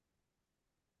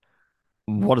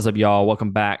What is up, y'all?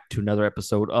 Welcome back to another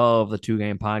episode of the Two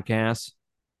Game Podcast.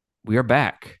 We are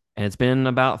back, and it's been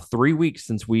about 3 weeks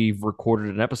since we've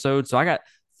recorded an episode. So I got,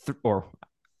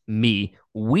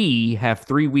 we have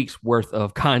 3 weeks worth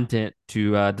of content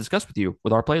to discuss with you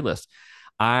with our playlist.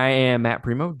 I am Matt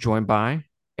Primo, joined by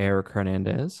Eric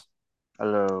Hernandez.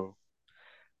 Hello.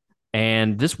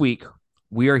 And this week,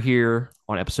 we are here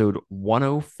on episode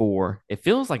 104. It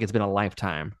feels like it's been a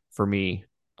lifetime for me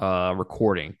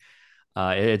recording.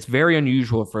 It's very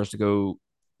unusual for us to go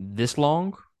this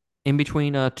long in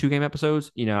between two game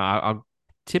episodes. I'll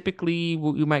typically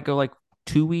we might go like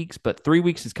 2 weeks, but 3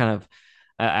 weeks is kind of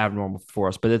abnormal for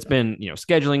us. But it's been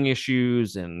scheduling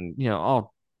issues and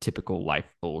all typical life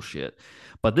bullshit.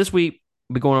 But this week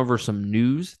we're going over some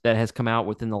news that has come out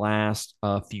within the last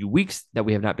few weeks that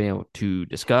we have not been able to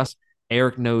discuss.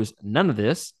 Eric knows none of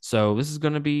this, so this is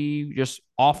going to be just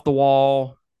off the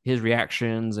wall, his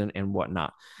reactions and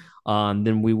whatnot.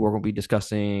 Then we were going to be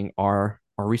discussing our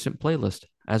recent playlist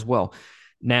as well.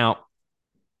 Now,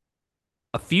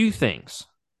 a few things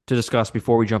to discuss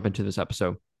before we jump into this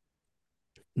episode.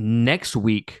 Next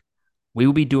week, we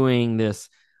will be doing this.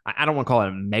 I don't want to call it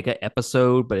a mega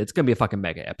episode, but it's going to be a fucking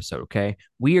mega episode, okay?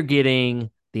 We are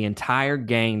getting the entire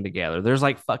gang together. There's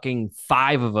like fucking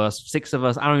five of us, six of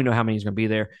us. I don't even know how many is going to be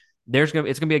there. It's going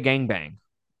to be a gang bang.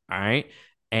 All right.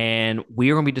 And we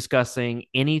are going to be discussing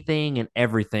anything and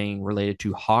everything related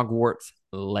to Hogwarts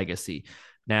Legacy.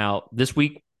 Now, this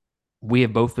week, we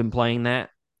have both been playing that,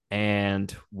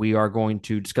 and we are going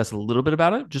to discuss a little bit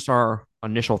about it, just our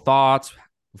initial thoughts,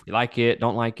 if we like it,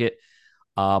 don't like it.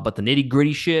 But the nitty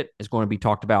gritty shit is going to be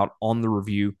talked about on the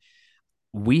review.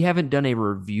 We haven't done a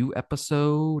review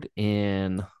episode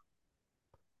in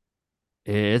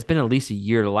it's been at least a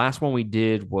year. The last one we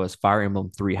did was Fire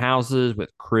Emblem Three Houses with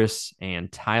Chris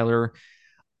and Tyler.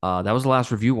 That was the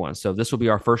last review one. So this will be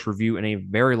our first review in a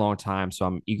very long time. So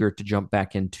I'm eager to jump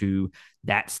back into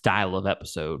that style of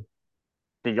episode.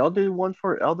 Did y'all do one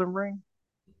for Elden Ring?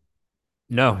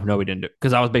 No, we didn't do it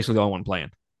because I was basically the only one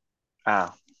playing.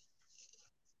 Ah,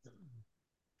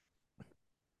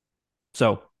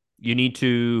 So you need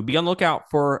to be on the lookout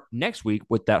for next week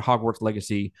with that Hogwarts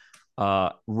Legacy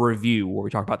review where we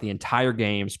talk about the entire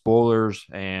game, spoilers,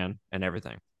 and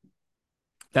everything.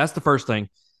 That's the first thing.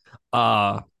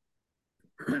 Uh,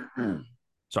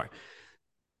 sorry.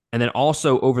 And then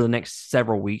also over the next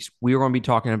several weeks, we are going to be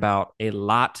talking about a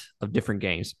lot of different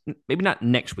games. Maybe not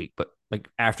next week, but like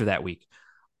after that week.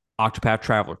 Octopath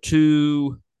Traveler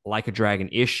 2, Like a Dragon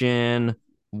Ishin,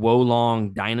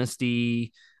 Wolong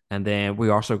Dynasty, and then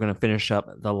we're also going to finish up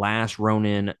the last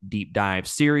Ronin deep dive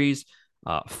series.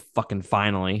 Fucking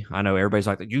finally. I know everybody's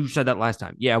like, you said that last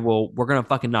time. Yeah, well, we're going to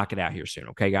fucking knock it out here soon.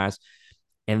 Okay, guys.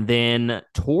 And then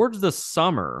towards the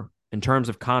summer, in terms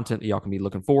of content that y'all can be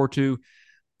looking forward to,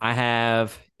 I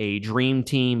have a dream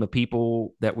team of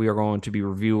people that we are going to be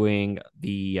reviewing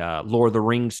the Lord of the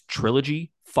Rings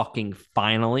trilogy. Fucking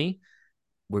finally.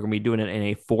 We're going to be doing it in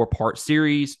a four-part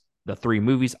series, the three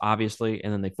movies, obviously,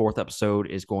 and then the fourth episode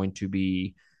is going to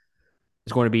be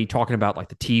talking about like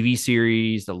the TV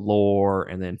series, the lore,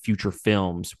 and then future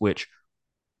films, which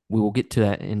we will get to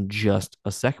that in just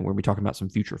a second. We'll be talking about some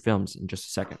future films in just a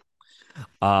second.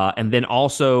 And then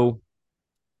also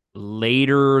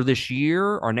later this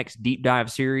year, our next deep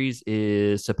dive series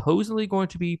is supposedly going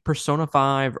to be Persona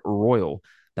 5 Royal,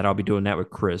 that I'll be doing that with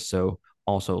Chris. So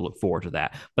also look forward to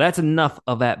that. But that's enough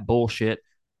of that bullshit.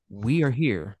 We are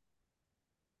here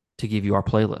to give you our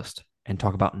playlist and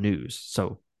talk about news.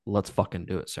 So let's fucking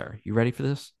do it, sir. You ready for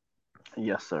this?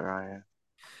 yes, sir. I am.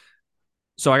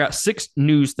 So I got six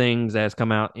news things that has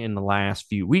come out in the last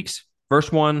few weeks.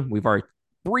 First one we've already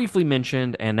briefly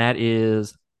mentioned, and that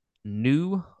is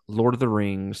new Lord of the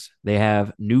Rings. They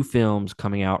have new films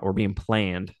coming out or being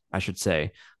planned, I should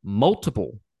say,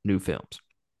 multiple new films.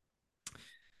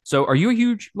 So are you a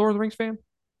huge Lord of the Rings fan?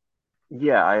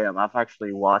 Yeah, I am. I've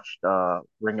actually watched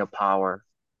Ring of Power.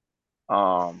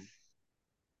 Um,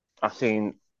 I've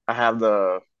seen. I have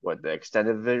the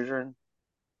extended version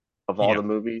of all Yeah. the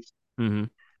movies.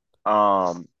 Mm-hmm.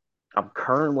 Um, I'm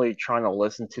currently trying to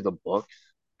listen to the books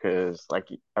because, like,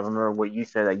 I remember what you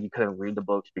said that you couldn't read the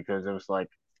books because it was like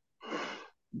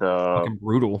the Fucking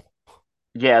brutal.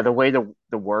 yeah the way the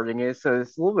wording is. So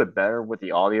it's a little bit better with the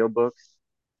audiobooks.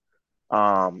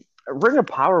 Ring of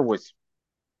Power was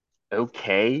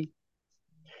okay.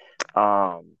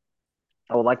 Um,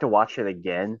 I would like to watch it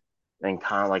again and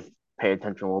kind of like pay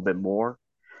attention a little bit more.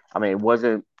 I mean, it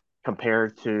wasn't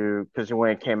compared to because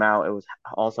when it came out, it was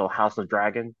also House of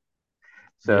Dragon, Yep.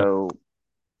 so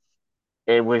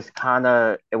it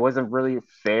wasn't really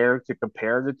fair to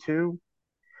compare the two.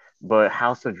 But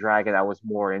House of Dragon, I was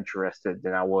more interested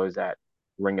than I was at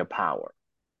Ring of Power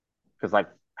because like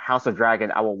House of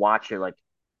Dragon, I will watch it like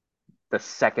the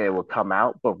second it would come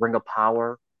out, but Ring of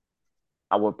Power,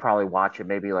 I would probably watch it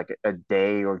maybe like a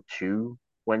day or two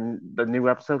when the new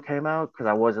episode came out because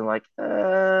I wasn't like,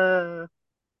 but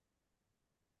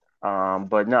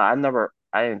no,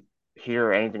 I didn't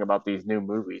hear anything about these new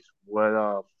movies.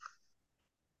 What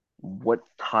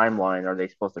timeline are they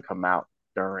supposed to come out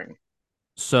during?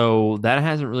 So that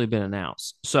hasn't really been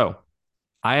announced. So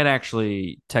I had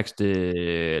actually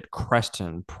texted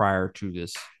Creston prior to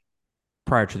this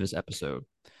episode,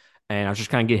 and I was just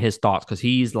kind of get his thoughts because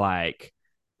he's like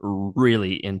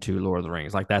really into Lord of the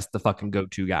Rings. Like that's the fucking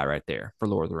go-to guy right there for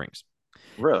Lord of the Rings.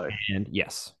 Really? And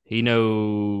yes, he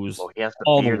knows Well, he has the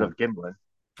all the beard lore, of Gimlin.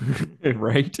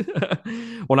 right?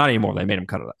 Well, not anymore. They made him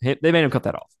cut it. They made him cut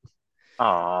that off.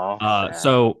 Oh, sad.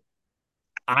 So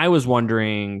I was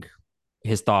wondering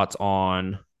his thoughts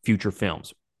on future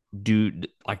films. Do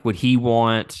like would he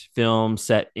want films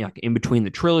set like in between the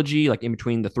trilogy, like in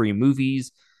between the three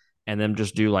movies, and then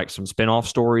just do like some spin-off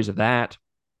stories of that?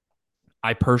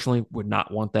 I personally would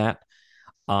not want that.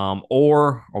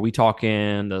 Or are we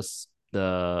talking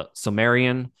the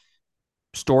Sumerian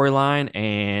storyline,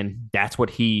 and that's what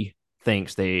he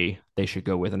thinks they should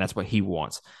go with, and that's what he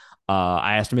wants.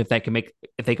 I asked him if they can make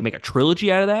a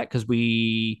trilogy out of that because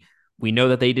we know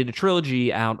that they did a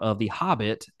trilogy out of The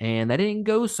Hobbit, and that didn't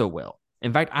go so well.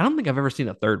 In fact, I don't think I've ever seen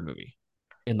a third movie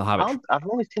in The Hobbit. I've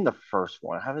only seen the first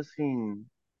one. I haven't seen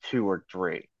two or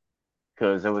three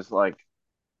because it was like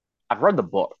I've read the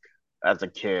book as a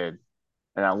kid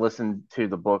and I listened to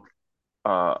the book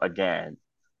again.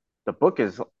 The book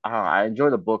is I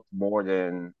enjoy the book more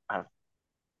than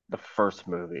the first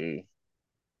movie.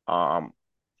 Um,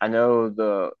 I know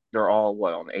they're all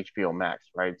what on HBO Max,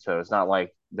 right? So it's not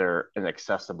like they're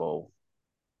inaccessible.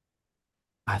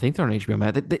 I think they're on HBO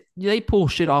Max. They pull I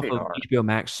shit think off they of are. HBO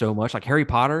Max so much, like Harry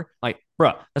Potter. Like,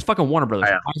 bruh, that's fucking Warner Brothers.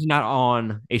 I Why is it not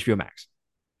on HBO Max?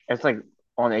 It's like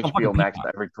on On fucking HBO Max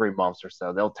Peacock. every 3 months or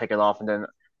so. They'll take it off and then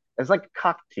it's like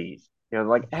cock tease.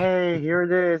 Like, hey, here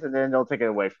it is, and then they'll take it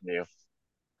away from you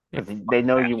Yeah, because they fucking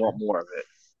know you want bastard. more of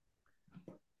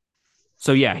it.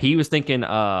 So yeah, he was thinking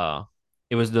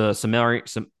it was the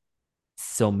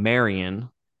Silmarian,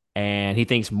 and he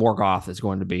thinks Morgoth is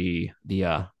going to be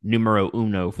the numero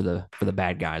uno for the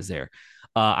bad guys there.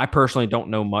 I personally don't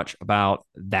know much about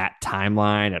that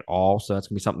timeline at all, so that's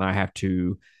gonna be something I have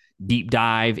to deep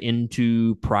dive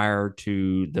into prior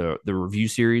to the review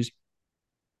series.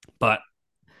 But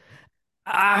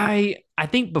I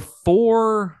think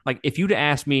before, like, if you'd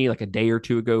asked me like a day or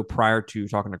two ago prior to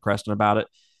talking to Creston about it,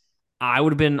 I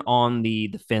would have been on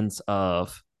the fence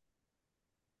of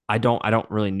I don't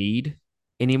really need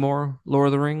any more Lord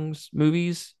of the Rings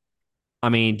movies. I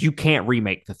mean, you can't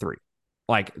remake the three.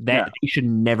 Like that No, they should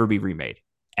never be remade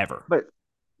ever. but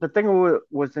the thing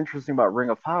was interesting about Ring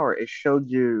of Power, it showed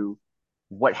you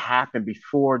what happened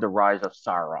before the rise of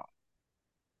Sauron.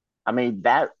 I mean,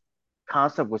 that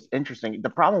concept was interesting. The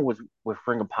problem was with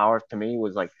Ring of Power to me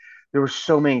was like there were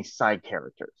so many side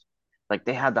characters. Like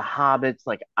they had the hobbits.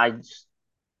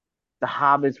 The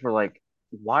hobbits were like,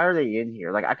 why are they in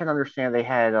here? Like I can understand they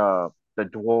had the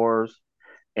dwarves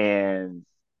and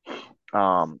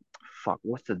um fuck,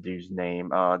 what's the dude's name?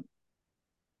 The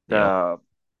elf.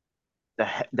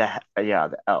 The yeah,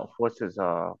 the elf. What's his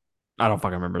I don't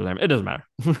fucking remember the name. It doesn't matter.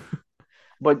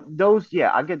 but those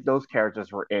yeah, I get those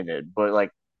characters were in it, but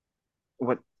like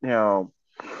what I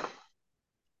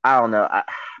don't know.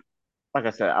 Like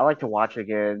I said, I like to watch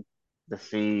again to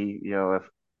see, if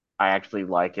I actually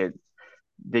like it.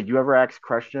 Did you ever ask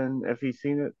Christian if he's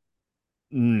seen it?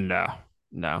 No,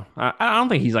 no. I don't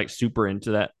think he's like super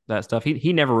into that stuff.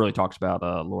 He never really talks about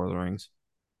Lord of the Rings.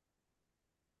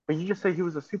 But you just said he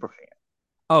was a super fan.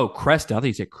 Oh, Creston. I think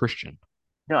he said Christian.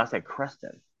 No, I said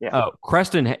Creston. Yeah, Oh,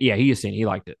 Creston. Yeah, he has seen. He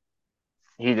liked it.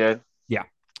 he did. Yeah.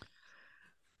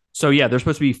 So yeah, there's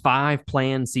supposed to be five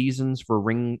planned seasons for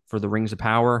the Rings of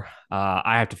Power.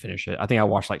 I have to finish it. I think I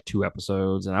watched like two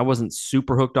episodes, and I wasn't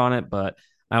super hooked on it, but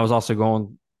I was also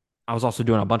going, I was also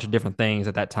doing a bunch of different things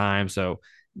at that time. So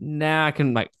now I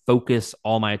can like focus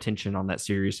all my attention on that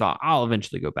series. So I'll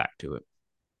eventually go back to it.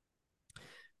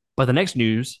 But the next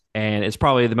news, and it's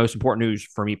probably the most important news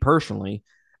for me personally,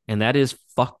 and that is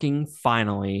fucking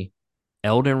finally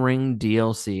Elden Ring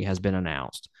DLC has been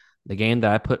announced. The game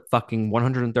that I put fucking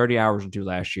 130 hours into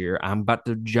last year, I'm about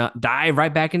to dive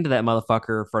right back into that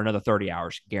motherfucker for another 30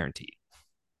 hours guaranteed.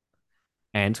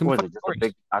 And it's gonna be What was fucking it? Just a glorious.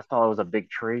 big? I thought it was a big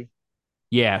tree.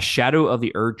 Yeah, Shadow of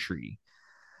the Erd Tree.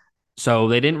 So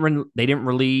they didn't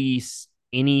release.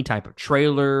 any type of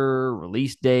trailer,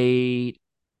 release date,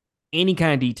 any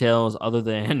kind of details other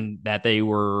than that they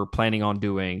were planning on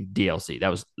doing DLC. That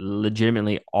was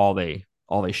legitimately all they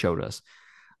showed us.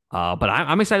 But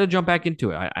I'm excited to jump back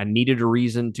into it. I needed a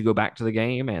reason to go back to the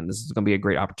game, and this is going to be a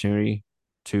great opportunity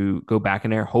to go back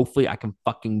in there. Hopefully, I can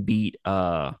fucking beat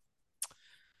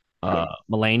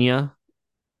Melania.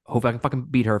 Hopefully, I can fucking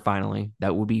beat her finally.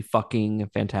 That would be fucking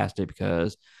fantastic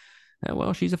because,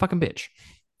 well, she's a fucking bitch.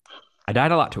 I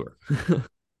died a lot to her.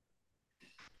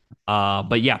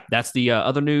 But yeah, that's the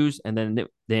other news. And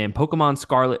then Pokemon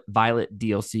Scarlet Violet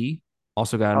DLC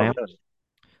also got Oh, announced really?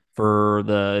 for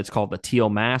it's called the Teal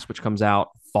Mask, which comes out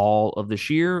fall of this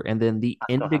year, and then the I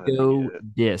still haven't beat Indigo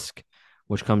it. Disc,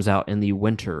 which comes out in the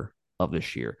winter of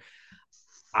this year.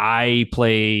 I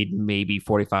played maybe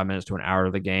 45 minutes to an hour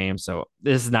of the game, so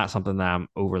this is not something that I'm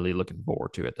overly looking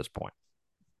forward to at this point.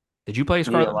 Did you play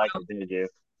You didn't Scarlet? like it, did you?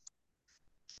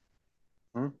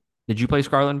 Hmm? Did you play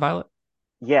Scarlet and Violet?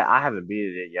 Yeah, I haven't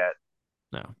beat it yet.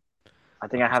 No. I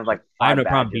think I have like I have five no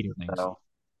problem badges beating or things. so.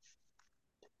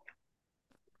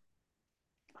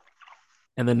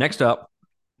 And then next up,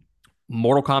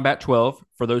 Mortal Kombat 12.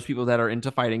 For those people that are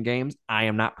into fighting games, I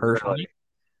am not Really? personally,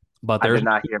 but I there's did a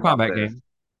not hear Mortal about Kombat this. game.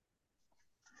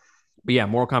 But yeah,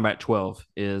 Mortal Kombat 12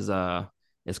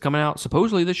 is coming out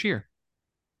supposedly this year.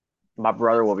 My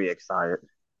brother will be excited.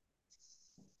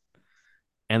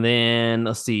 And then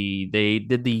let's see, they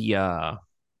did the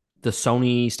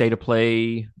Sony State of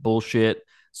Play bullshit.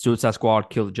 Suicide Squad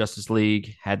killed the Justice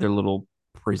League, had their little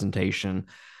presentation.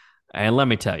 And let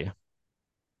me tell you,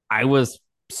 I was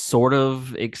sort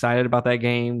of excited about that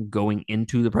game going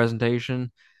into the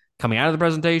presentation. Coming out of the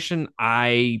presentation,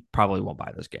 I probably won't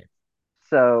buy this game.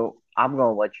 So I'm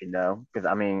gonna let you know because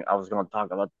I mean I was gonna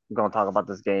talk about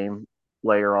this game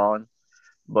later on,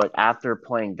 but after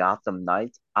playing Gotham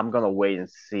Knights, I'm gonna wait and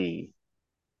see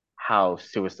how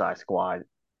Suicide Squad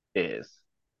is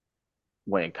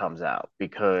when it comes out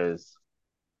because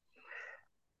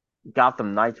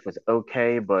Gotham Knights was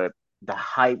okay, but the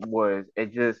hype was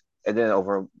it didn't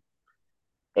over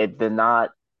it did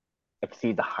not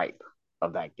exceed the hype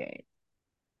of that game.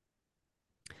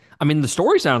 I mean, the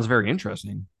story sounds very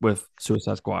interesting with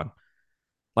Suicide Squad.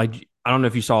 Like, I don't know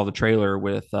if you saw the trailer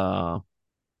The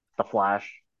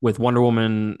Flash, with Wonder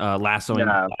Woman lassoing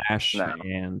no, Flash, no,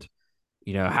 and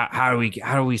how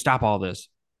do we stop all this?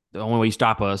 The only way you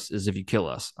stop us is if you kill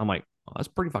us. I'm like, well, that's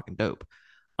pretty fucking dope.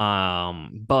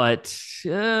 But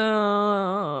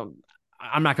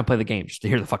I'm not gonna play the game just to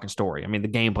hear the fucking story. I mean, the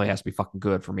gameplay has to be fucking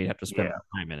good for me to have to spend yeah,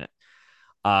 my time in it.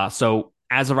 So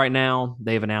as of right now,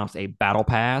 they've announced a battle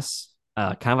pass,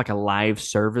 kind of like a live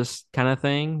service kind of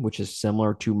thing, which is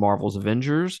similar to Marvel's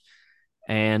Avengers.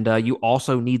 And you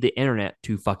also need the internet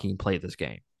to fucking play this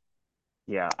game.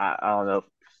 yeah. I don't know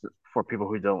for people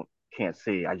who don't can't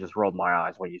see. I just rolled my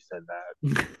eyes when you said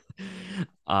that.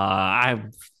 I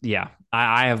yeah,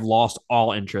 I have lost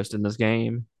all interest in this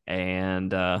game,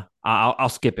 and I'll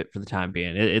skip it for the time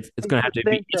being. It's You gonna have would to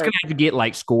be think it's that gonna have to get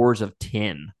like scores of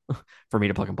 10 for me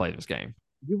to fucking play this game.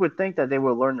 they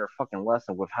would learn their fucking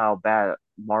lesson with how bad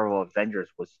Marvel Avengers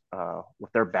was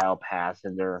with their battle pass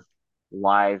and their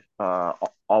live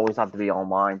always have to be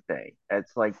online thing.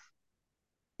 It's like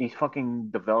these fucking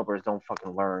developers don't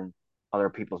fucking learn other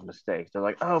people's mistakes. They're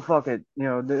like, oh fuck it,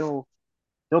 they'll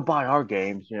buy our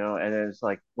games, and then it's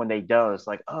like when they do, it's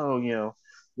like, oh,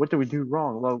 what did we do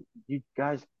wrong? Well, you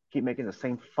guys keep making the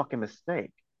same fucking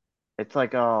mistake. It's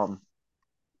like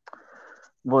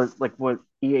what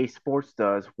EA Sports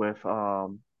does with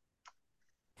Fucking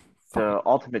the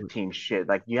Ultimate Team shit.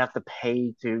 Like you have to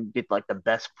pay to get like the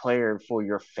best player for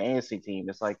your fantasy team.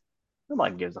 It's like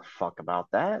nobody gives a fuck about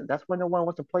that. That's why no one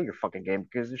wants to play your fucking game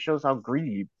because it shows how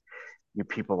greedy you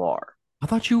people are. I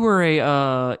thought you were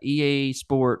a EA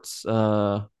Sports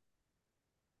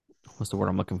what's the word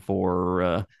I'm looking for?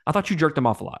 I thought you jerked them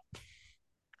off a lot.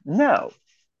 No,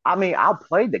 I mean I'll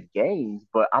play the games,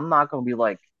 but I'm not gonna be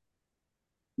like,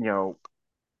 you know,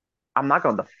 I'm not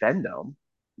gonna defend them.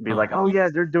 Be like, oh Oh yeah,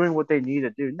 they're doing what they need to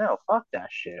do. No, fuck that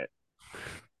shit.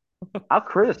 I'll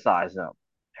criticize them.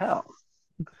 Hell,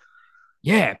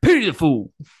 yeah, pity the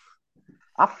fool.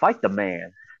 I'll fight the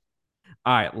man.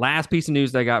 All right, last piece of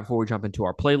news that I got before we jump into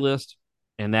our playlist,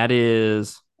 and that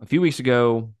is a few weeks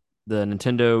ago, the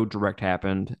Nintendo Direct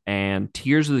happened, and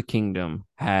Tears of the Kingdom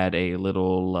had a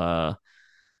little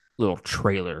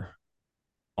trailer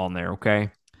on there. Okay,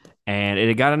 and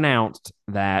it got announced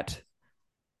that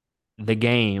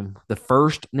the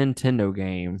first Nintendo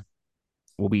game,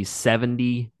 will be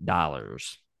 $70.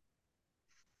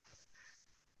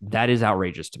 That is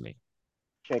outrageous to me.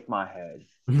 Shake my head.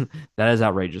 That is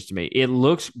outrageous to me. It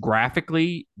looks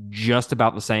graphically just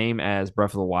about the same as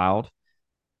Breath of the Wild.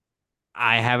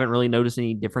 I haven't really noticed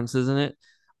any differences in it.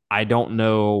 I don't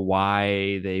know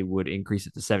why they would increase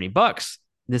it to $70.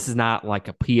 This is not like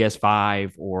a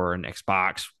PS5 or an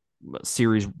Xbox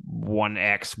Series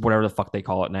 1X, whatever the fuck they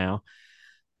call it now.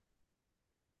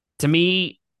 To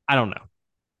me, I don't know.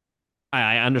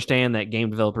 I understand that game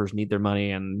developers need their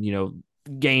money, and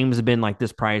games have been like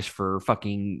this price for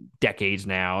fucking decades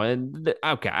now. And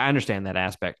okay, I understand that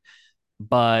aspect,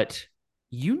 but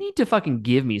you need to fucking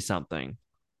give me something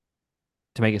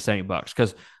to make it $70.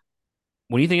 Because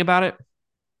when you think about it,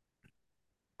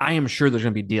 I am sure there's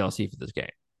going to be DLC for this game.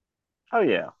 Oh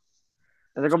yeah,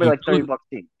 and they're So gonna be you like 30 bucks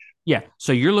each. yeah,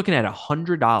 so you're looking at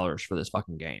 $100 for this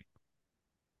fucking game,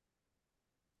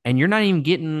 and you're not even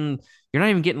getting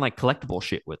like collectible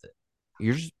shit with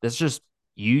it. That's just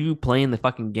you playing the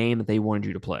fucking game that they wanted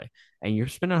you to play, and you're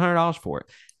spending $100 for it,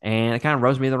 and it kind of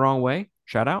rubs me the wrong way.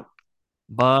 Shout out,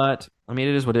 but I mean,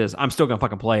 it is what it is. I'm still gonna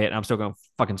fucking play it, and I'm still gonna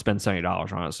fucking spend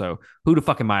 $70 on it. So who the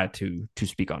fuck am I to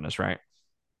speak on this, right?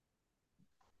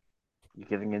 You're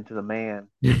giving in to the man.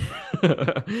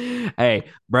 Hey,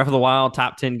 Breath of the Wild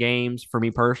top 10 games for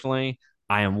me personally.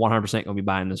 I am 100% going to be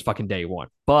buying this fucking day one.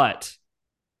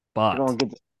 You're But gonna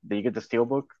get. Do you get the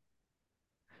steelbook?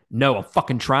 no, I'm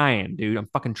fucking trying, dude. I'm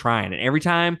fucking trying. And every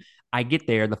time I get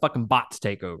there, the fucking bots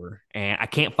take over and I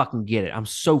can't fucking get it. I'm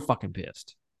so fucking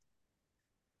pissed.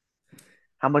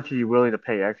 How much are you willing to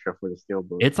pay extra for the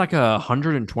steelbook? It's like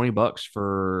 $120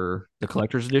 for the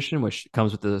collector's edition, which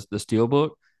comes with the steel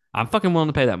book. I'm fucking willing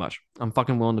to pay that much. I'm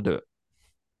fucking willing to do it.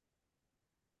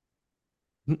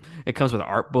 It comes with an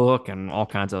art book and all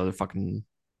kinds of other fucking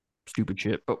stupid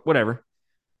shit, but whatever.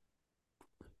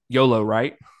 YOLO,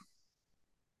 right?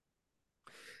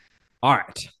 All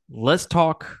right. Let's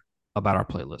talk about our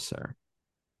playlist, sir.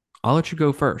 I'll let you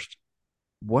go first.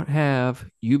 What have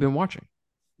you been watching?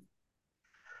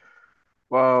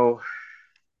 Well,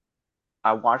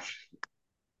 I watched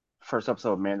first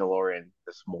episode of Mandalorian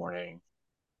this morning.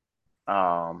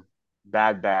 Um,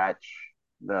 Bad Batch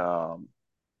um,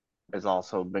 has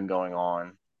also been going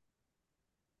on.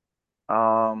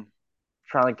 Um,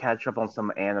 Trying to catch up on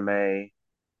some anime.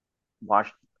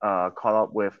 Watched, caught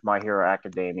up with My Hero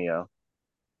Academia,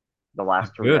 the That's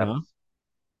last three good, huh? episodes.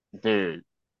 Dude,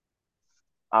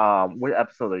 what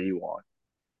episode are you on?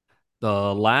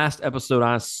 The last episode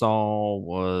I saw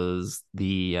was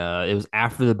the it was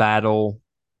after the battle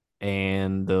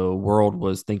and the world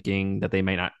was thinking that they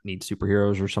may not need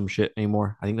superheroes or some shit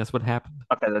anymore. I think that's what happened.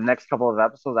 Okay, the next couple of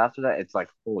episodes after that, it's like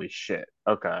holy shit.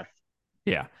 Okay.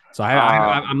 Yeah. So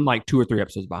I'm Um, like 2 or 3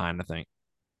 episodes behind, I think.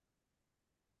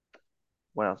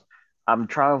 what else?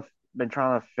 Been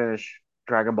trying to finish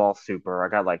Dragon Ball Super. I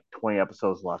got like 20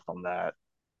 episodes left on that.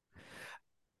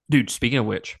 Dude, speaking of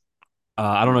which,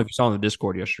 I don't know Hmm. if you saw in the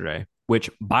Discord yesterday, which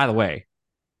by the way,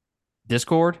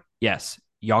 Discord, yes,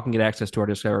 y'all can get access to our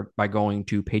Discord by going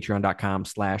to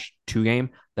patreon.com/2game.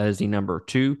 That is the number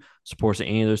two. Supports at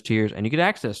any of those tiers, and you get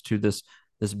access to this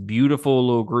beautiful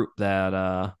little group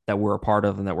that we're a part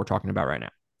of and that we're talking about right now.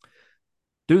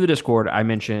 Through the Discord, I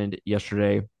mentioned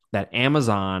yesterday that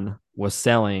Amazon was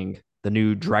selling the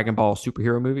new Dragon Ball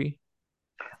superhero movie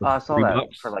for I saw three that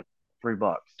for bucks. like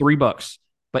 $3. $3.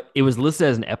 But it was listed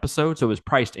as an episode, so it was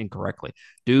priced incorrectly.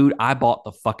 Dude, I bought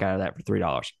the fuck out of that for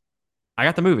 $3. I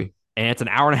got the movie, and it's an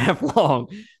hour and a half long.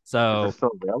 Is it So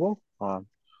still available?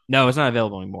 no, it's not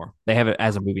available anymore. They have it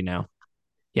as a movie now.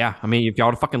 Yeah, I mean, if y'all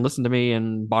would fucking listened to me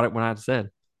and bought it when I said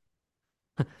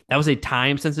that was a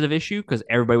time sensitive issue because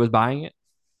everybody was buying it.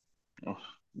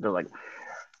 They're like,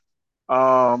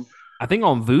 um, I think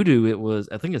on Voodoo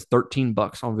I think it's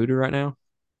 $13 on Voodoo right now.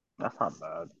 that's not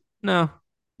bad. No,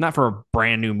 not for a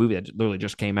brand new movie that literally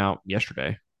just came out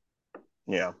yesterday.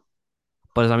 Yeah,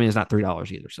 But I mean, it's not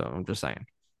 $3 either. So I'm just saying.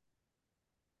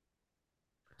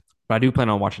 But I do plan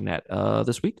on watching that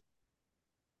this week.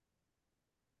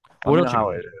 let What me know else you how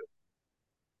been it watching? is.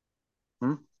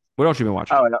 Hmm? What else you been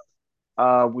watching? Oh,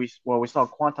 no. We saw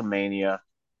Quantum Mania.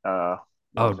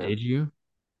 What Oh, was it? did you?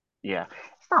 Yeah,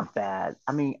 it's not bad.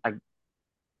 I mean,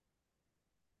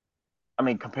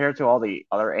 compared to all the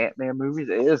other Ant Man movies,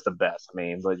 it is the best. I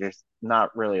mean, but there's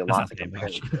not really a That's lot not to saying compare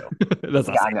much. it to. That's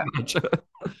not Yeah, I saying know. much.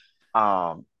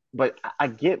 But I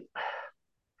get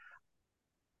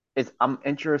it's. I'm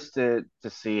interested to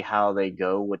see how they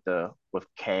go with the with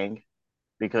Kang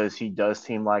because he does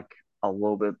seem like a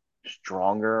little bit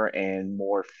stronger and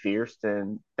more fierce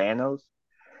than Thanos.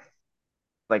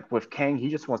 Like with Kang, he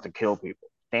just wants to kill people.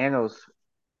 Thanos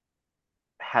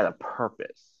had a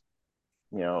purpose,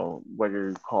 whether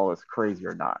you call us crazy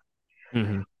or not.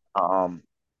 Hmm. Um,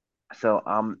 So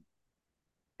I'm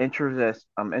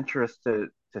interested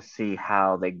to see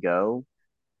how they go,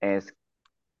 and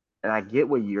and I get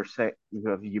what you're saying.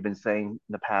 You've been saying in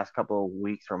the past couple of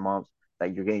weeks or months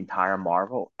that you're getting tired of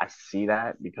Marvel. I see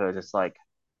that because it's like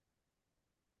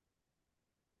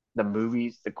the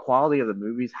movies, the quality of the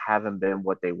movies haven't been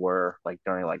what they were like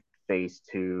during like phase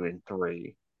 2 and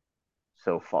 3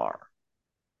 so far.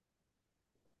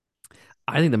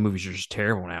 I think the movies are just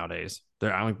terrible nowadays.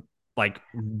 They're I mean, like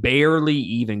barely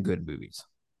even good movies.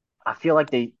 I feel like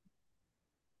they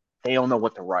don't know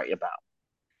what to write about.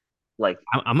 Like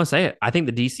I'm gonna say it. I think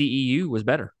the DCEU was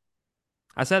better.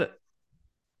 I said it.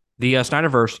 The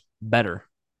Snyderverse better.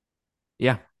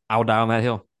 Yeah, I will die on that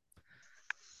hill.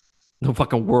 The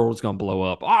fucking world's gonna blow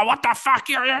up. Oh, what the fuck?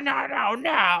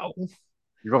 No.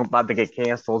 you're about to get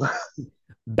canceled.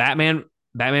 Batman,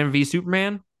 Batman v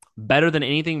Superman, better than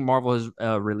anything Marvel has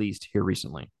released here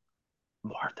recently.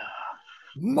 Martha.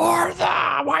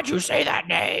 Martha, why'd you say that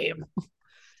name?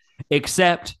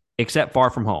 Except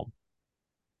Far From Home.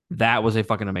 That was a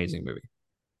fucking amazing movie.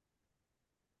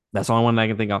 That's the only one that I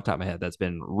can think off the top of my head that's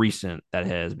been recent that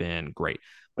has been great.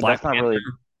 But Black that's not really. Is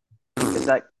Panther.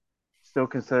 that still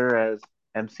considered as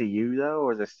MCU though,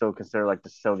 or is it still considered like the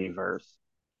Sony verse?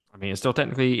 I mean, it's still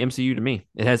technically MCU to me.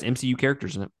 It has MCU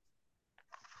characters in it.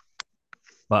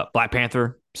 But Black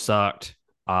Panther sucked.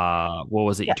 What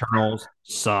was it? Yeah. Eternals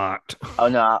sucked. Oh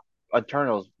no,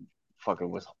 Eternals fucking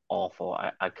was awful.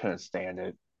 I couldn't stand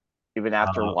it. Even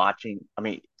after Uh, watching, I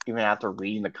mean, even after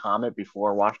reading the comic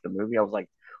before I watched the movie, I was like,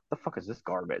 "What the fuck is this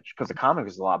garbage?" Because the comic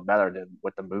is a lot better than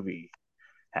what the movie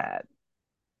had.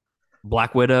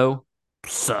 Black Widow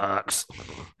sucks.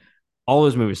 All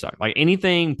those movies suck. Like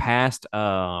anything past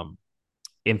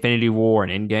Infinity War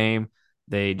and Endgame,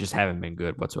 they just haven't been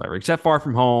good whatsoever. Except Far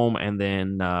From Home and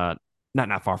then not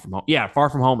Far From Home. Yeah, Far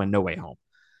From Home and No Way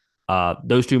Home.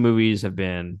 Those two movies have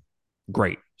been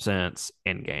great since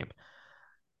Endgame.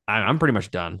 I'm pretty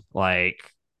much done. Like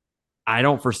I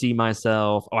don't foresee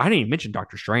myself. Oh, I didn't even mention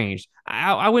Doctor Strange.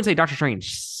 I wouldn't say Doctor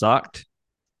Strange sucked.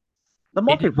 The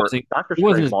It just multiverse, wasn't. Doctor It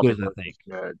wasn't Strange as good as I multiverse think.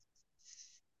 was good.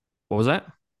 What was that?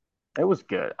 It was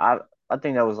good. I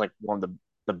think that was like one of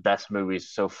the best movies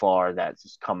so far that's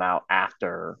just come out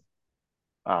after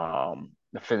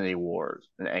Infinity Wars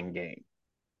and Endgame.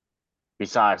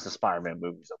 Besides the Spider-Man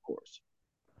movies, of course.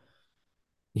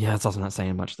 Yeah, it's also not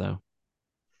saying much though.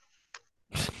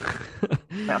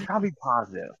 Man, I'm trying to be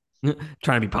positive.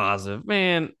 Trying to be positive,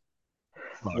 man.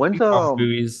 Look,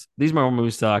 When's These Marvel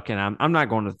movies suck, and I'm not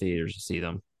going to the theaters to see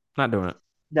them. Not doing it.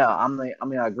 no, I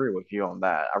mean I agree with you on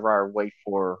that. I'd rather wait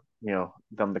for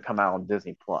them to come out on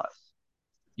Disney Plus.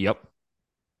 Yep.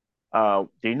 Do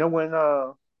you know when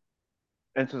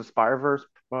Into the Spider-Verse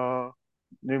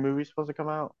new movie's supposed to come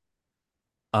out?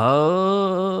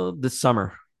 This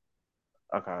summer.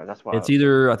 Okay, that's why It's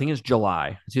either I think it's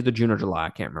July. It's either June or July. I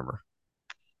can't remember.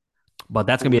 But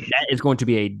we that is going to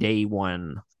be a day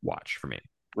one watch for me.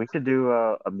 we could do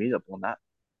a meetup on that.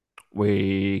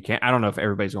 We can't. I don't know if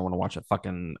everybody's going to want to watch a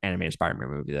fucking animated Spider-Man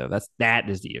movie though. That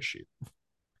is the issue.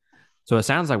 So it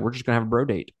sounds like we're just gonna have a bro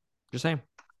date. Just saying.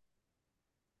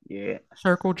 Yeah.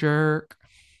 Circle jerk.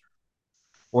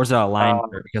 Or is it a line Um,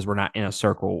 jerk because we're not in a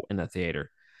circle in the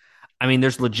theater? I mean,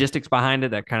 there's logistics behind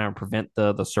it that kind of prevent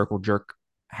the circle jerk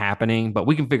happening, but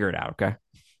we can figure it out. Okay,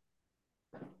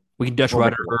 we can Dutch we'll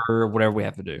make rudder it work. or whatever we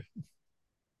have to do.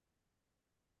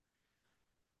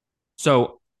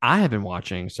 So I have been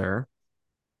watching, sir.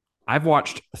 I've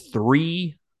watched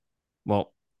three,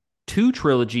 well, two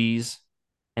trilogies,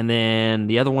 and then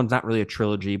the other one's not really a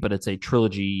trilogy, but it's a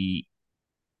trilogy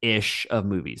ish of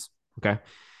movies. Okay,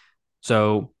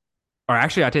 so or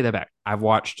actually, I take that back. I've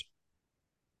watched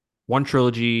one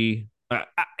trilogy.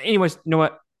 Anyways, you know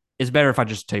what? It's better if I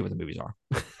just tell you what the movies are.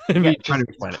 Yeah, Me trying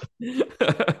just to explain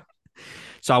it.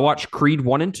 So I watched Creed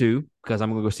 1 and 2 because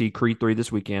I'm going to go see Creed 3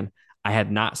 this weekend. I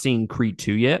had not seen Creed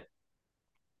 2 yet.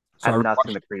 So I I've not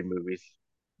seen watched, the Creed movies.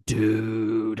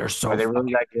 dude, they're Are so they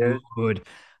really fucking that good? good.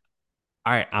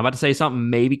 All right, I'm about to say something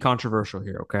maybe controversial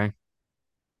here, okay?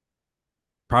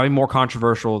 Probably more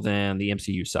controversial than the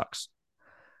MCU sucks.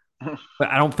 But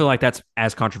I don't feel like that's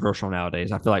as controversial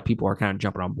nowadays. I feel like people are kind of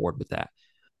jumping on board with that.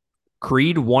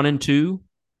 Creed 1 and 2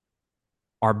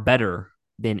 are better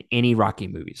than any Rocky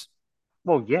movies.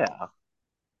 Well, yeah.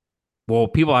 Well,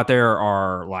 people out there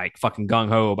are like fucking gung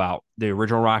ho about the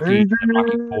original Rocky,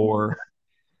 Rocky 4.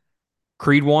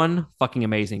 Creed 1, fucking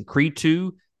amazing. Creed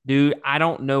 2, dude, I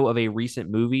don't know of a recent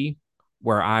movie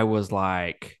where I was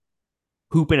like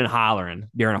hooping and hollering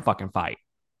during a fucking fight.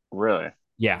 Really?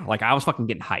 Yeah, like I was fucking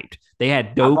getting hyped. They had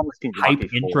I've dope only seen hype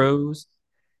Rocky 4. intros.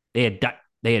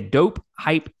 They had dope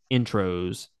hype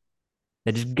intros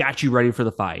that just got you ready for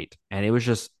the fight. And it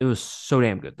was so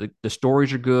damn good. The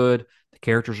stories are good, the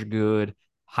characters are good.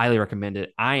 Highly recommend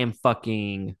it. I am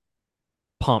fucking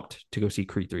pumped to go see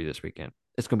Creed 3 this weekend.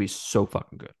 It's gonna be so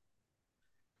fucking good.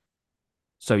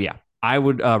 So yeah, I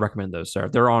would recommend those, sir.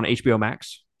 They're on HBO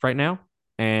Max right now,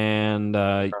 and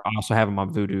I also have them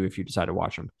on Vudu if you decide to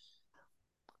watch them.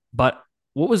 But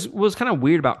what was kind of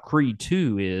weird about Creed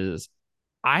 2 is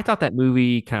I thought that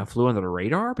movie kind of flew under the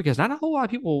radar because not a whole lot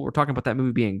of people were talking about that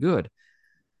movie being good,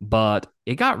 but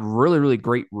it got really, really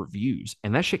great reviews.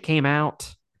 And that shit came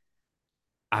out,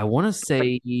 I want to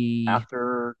Like say,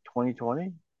 after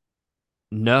 2020.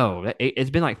 no, it's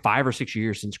been like 5 or 6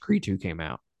 years since Creed 2 came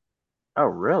out. Oh,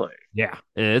 really? Yeah,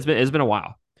 it's been a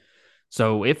while.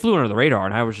 So it flew under the radar,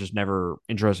 and I was just never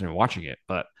interested in watching it.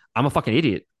 But I'm a fucking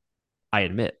idiot, I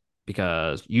admit,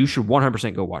 because you should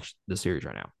 100% go watch the series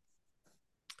right now.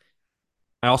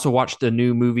 I also watched the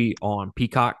new movie on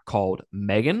Peacock called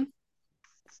Megan,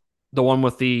 the one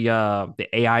with the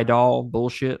AI doll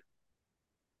bullshit.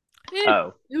 Eh,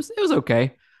 Oh, it was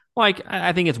okay. Like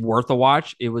I think it's worth a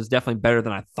watch. It was definitely better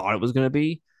than I thought it was going to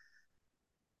be.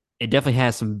 It definitely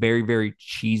has some very very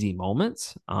cheesy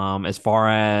moments. As far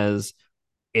as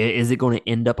is it going to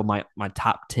end up on my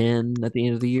top 10 at the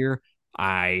end of the year?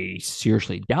 I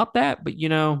seriously doubt that, but you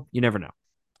never know.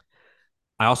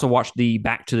 I also watched the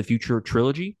Back to the Future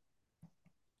trilogy.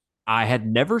 I had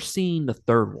never seen the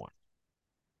third one,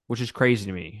 which is crazy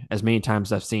to me, as many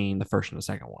times as I've seen the first and the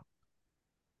second one.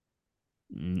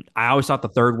 I always thought the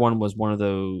third one was one of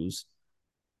those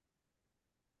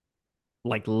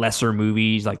like lesser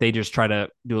movies. Like they just try to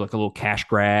do like a little cash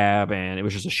grab, and it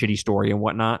was just a shitty story and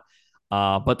whatnot.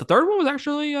 But the third one was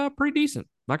actually pretty decent.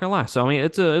 Not gonna lie. So I mean,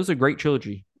 it was a great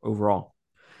trilogy overall.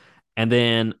 And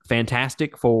then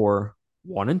Fantastic Four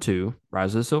 1 and 2,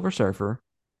 Rise of the Silver Surfer,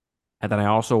 and then I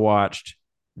also watched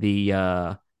the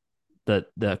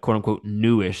the quote unquote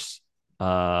newish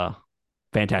uh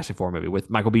Fantastic Four movie with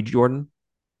Michael B. Jordan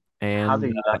how do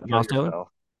and you not kill Miles Taylor. yourself?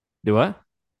 Do what?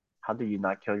 How do you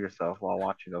not kill yourself while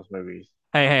watching those movies?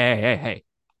 Hey, hey, hey, hey, hey.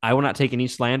 I will not take any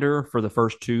slander for the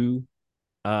first two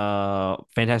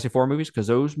Fantastic Four movies because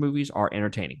those movies are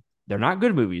entertaining. They're not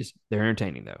good movies. They're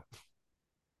entertaining though.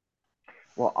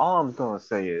 Well, all I'm gonna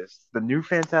say is the new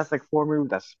Fantastic Four movie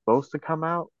that's supposed to come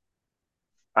out.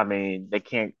 I mean, they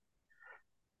can't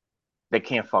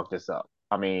fuck this up.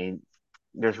 I mean,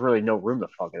 there's really no room to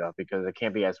fuck it up because it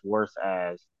can't be as worse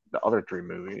as the other three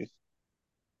movies.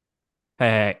 Hey,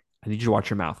 hey, I need you to watch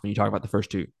your mouth when you talk about the first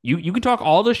two. You can talk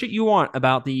all the shit you want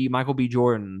about the Michael B.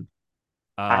 Jordan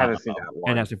I uh haven't seen that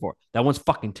one. Fantastic Four. That one's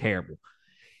fucking terrible.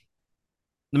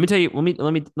 Let me tell you. Let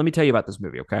me tell you about this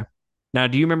movie. Okay. Now,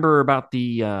 do you remember about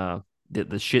the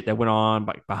shit that went on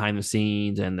behind the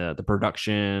scenes and the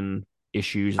production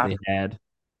issues that I, they had?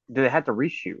 did they have to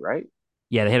reshoot, right?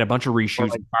 Yeah, they had a bunch of Or reshoots.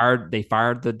 like They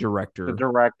fired the the director.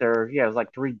 director? Yeah, it was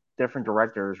like three different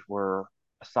directors were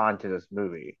assigned to this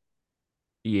movie,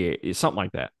 Yeah, it's something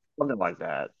like that. something like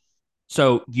that.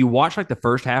 So you watch like the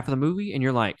first half of the movie, and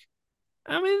you're like,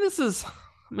 I mean,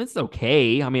 it's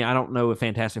okay. I mean, I don't know if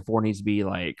Fantastic Four needs to be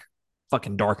like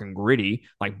fucking dark and gritty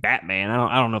like Batman.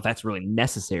 I don't know if that's really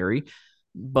necessary,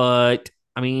 but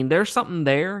I mean, there's something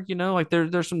there, like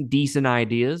there's some decent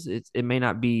ideas. It may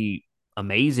not be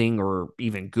amazing or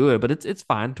even good, but it's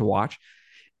fine to watch.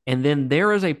 And then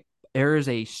there is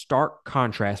a stark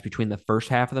contrast between the first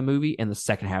half of the movie and the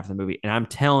second half of the movie, and I'm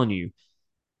telling you,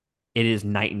 it is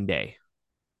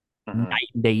Hmm. night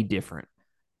and day different.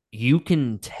 You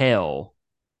can tell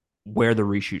where the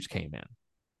reshoots came in.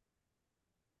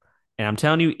 And I'm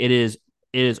telling you, it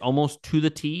is almost to the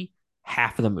T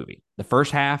half of the movie. The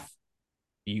first half,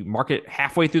 you mark it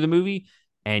halfway through the movie,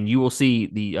 and you will see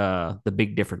the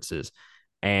big differences.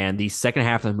 And the second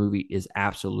half of the movie is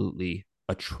absolutely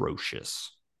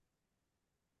atrocious.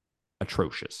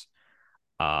 Atrocious.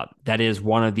 That is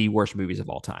one of the worst movies of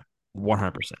all time.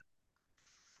 100%.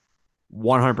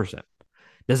 100%.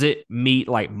 Does it meet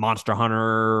like Monster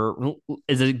Hunter?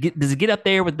 Does it get up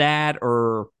there with that,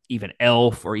 or even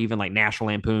Elf, or even like National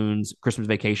Lampoon's Christmas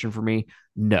Vacation for me?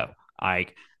 No.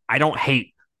 Like I don't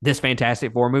hate this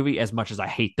Fantastic Four movie as much as I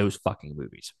hate those fucking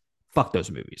movies. Fuck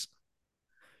those movies.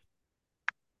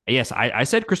 Yes, I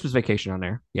said Christmas Vacation on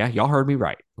there. Yeah, y'all heard me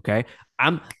right. Okay,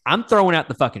 I'm throwing out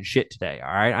the fucking shit today.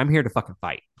 All right, I'm here to fucking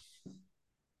fight.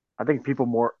 I think people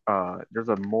more there's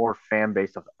a more fan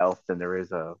base of Elf than there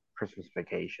is a Christmas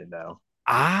Vacation though.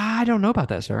 I don't know about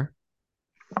that, sir.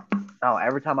 Oh,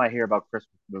 every time I hear about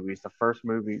Christmas movies,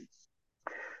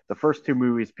 the first two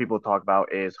movies people talk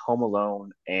about is Home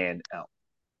Alone and Elf.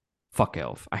 Fuck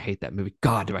Elf. I hate that movie.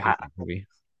 God, do I I, hate that movie.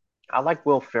 I like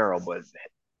Will Ferrell, but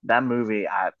that movie,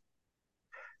 I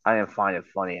didn't find it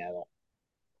funny at all.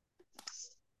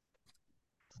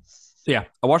 So yeah,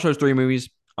 I watched those three movies.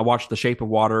 I watched The Shape of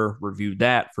Water, reviewed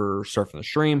that for Surfing the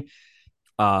Stream.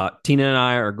 Tina and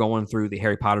I are going through the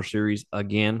Harry Potter series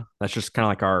again. That's just kind of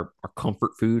like our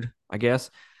comfort food, I guess.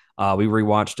 We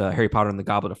rewatched Harry Potter and the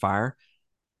Goblet of Fire.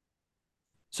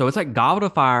 So it's like Goblet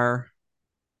of Fire,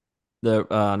 the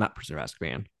not Prisoner of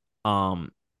Azkaban. Um,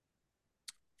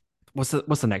 what's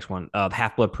the next one?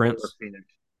 Half Blood Order of Prince, Phoenix.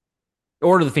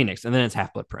 Order of the Phoenix, and then it's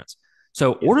Half Blood Prince.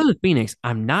 So Yeah. Order of the Phoenix,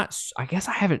 I'm not. I guess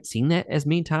I haven't seen that as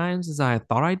many times as I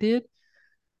thought I did.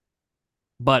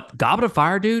 But Goblet of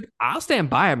Fire, dude, I'll stand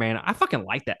by it, man. I fucking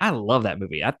like that. I love that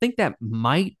movie. I think that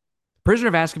might Prisoner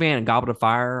of Azkaban and Goblet of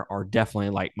Fire are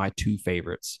definitely like my two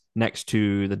favorites, next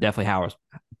to the Deathly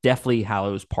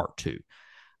Hallows Part Two.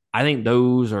 I think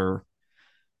those are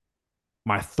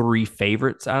my three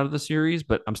favorites out of the series,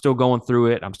 but I'm still going through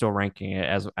it. I'm still ranking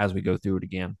it as we go through it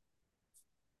again.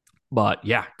 But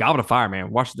yeah, Goblet of Fire,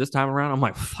 man. Watched it this time around. I'm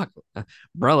like, fuck,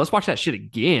 bro, let's watch that shit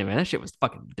again, man. That shit was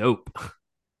fucking dope.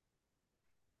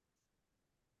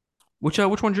 Which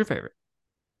one's your favorite?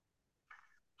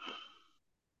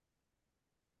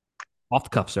 Off the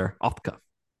cuff, sir. Off the cuff.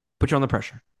 Put you on the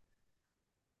pressure.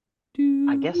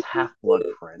 I guess Half Blood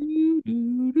Prince.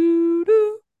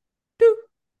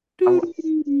 I,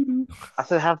 I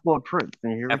said Half Blood Prince.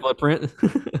 Can you hear Half me? Blood Prince.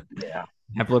 Yeah.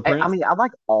 Half Blood I Prince. mean, I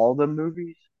like all the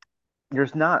movies.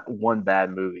 There's not one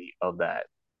bad movie of that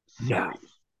No,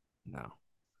 series. no.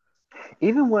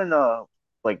 Even when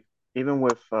like even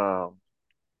with I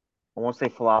won't say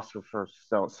Philosopher's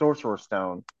Stone, Sorcerer's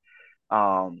Stone.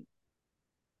 Um,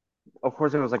 of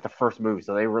course, it was like the first movie,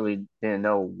 so they really didn't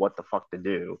know what the fuck to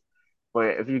do.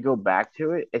 But if you go back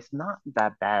to it, it's not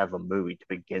that bad of a movie to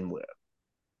begin with,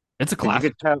 It's a because you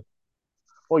classic could to me. tell.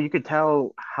 Well, you could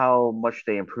tell how much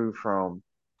they improved from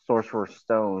Sorcerer's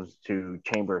Stones to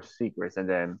Chamber of Secrets, and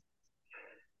then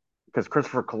because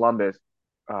Christopher Columbus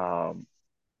um,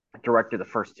 directed the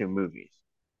first two movies,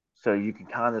 so you can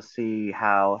kind of see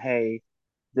how, hey,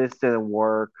 this didn't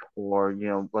work, or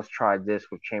let's try this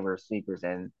with Chamber of Secrets,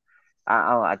 and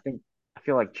I think I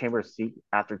feel like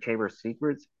after Chamber of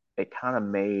Secrets, it kind of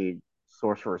made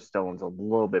Sorcerer's Stones a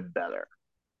little bit better.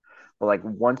 But like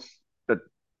once the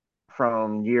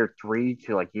from year three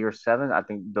to like year seven, I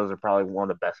think those are probably one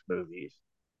of the best movies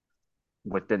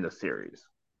within the series.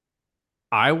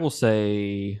 I will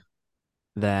say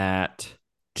that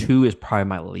two is probably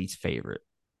my least favorite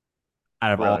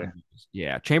out of all the Really? movies.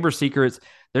 Yeah, Chamber of Secrets.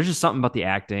 There's just something about the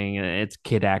acting, and it's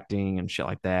kid acting and shit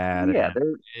like that, Yeah,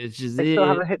 and it's just they still it.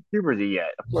 haven't hit puberty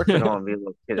yet. Of course, they're going to be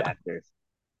little kid actors.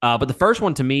 But the first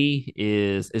one to me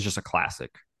is just a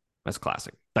classic. That's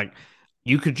classic. Like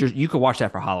you could watch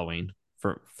that for Halloween.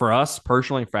 For us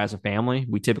personally, for as a family,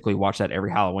 we typically watch that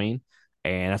every Halloween,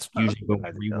 and that's Oh, that's usually a good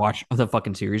when we idea. rewatch the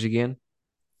fucking series again.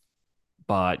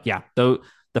 But yeah, though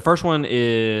the first one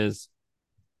is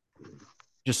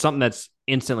just something that's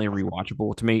instantly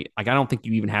rewatchable to me. Like I don't think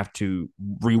you even have to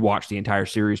rewatch the entire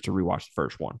series to rewatch the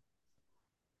first one.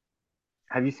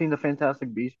 Have you seen the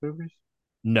Fantastic Beast movies?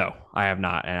 No, I have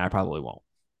not, and I probably won't.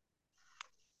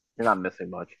 You're not missing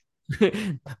much.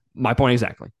 My point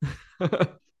exactly.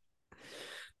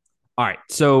 All right.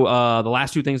 So the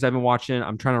last two things I've been watching,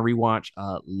 I'm trying to rewatch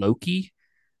Loki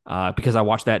because I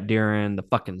watched that during the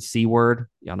fucking C word.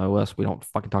 Y'all know us. We don't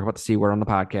fucking talk about the C word on the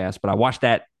podcast, but I watched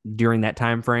that during that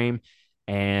time frame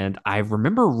and I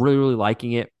remember really, really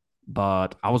liking it,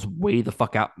 but I was way the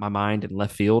fuck out my mind in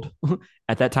left field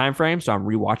at that time frame. So I'm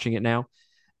rewatching it now.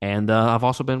 And I've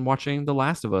also been watching The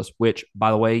Last of Us, which,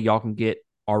 by the way, y'all can get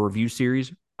our review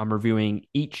series. I'm reviewing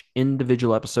each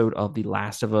individual episode of The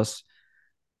Last of Us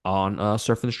on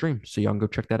Surfing the Stream. So y'all can go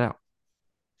check that out.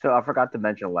 So I forgot to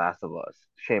mention Last of Us.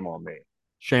 Shame on me.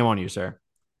 Shame on you, sir.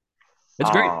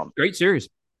 It's great. Um, Great series.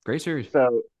 Great series.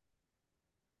 so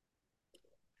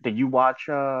did you watch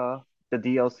the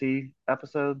DLC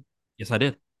episode? Yes, I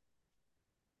did.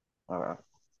 Uh,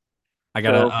 I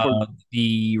got so to, for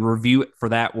the review for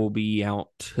that will be out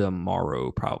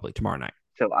tomorrow, probably tomorrow night.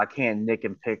 so I can't nick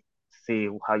and pick see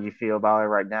how you feel about it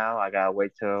right now. I gotta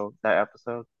wait till that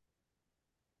episode.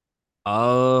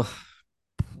 Uh,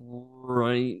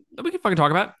 right. We can fucking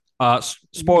talk about it.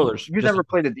 Spoilers. You Just never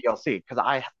played the DLC because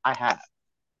I have.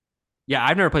 yeah,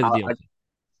 I've never played the I, DLC.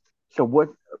 so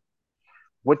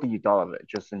what did you thought of it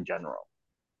just in general?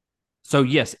 So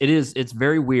yes, it is. It's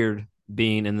very weird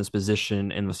being in this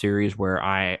position in the series where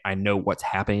I know what's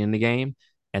happening in the game,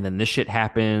 and then this shit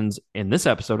happens in this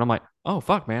episode. I'm like, oh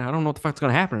fuck, man, I don't know what the fuck's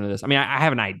gonna happen to this. I mean, I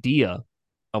have an idea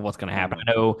of what's gonna happen. Mm-hmm.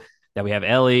 I know that we have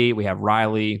Ellie, we have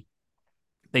Riley.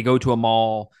 They go to a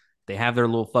mall. They have their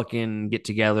little fucking get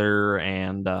together,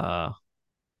 and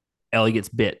Ellie gets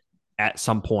bit at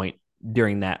some point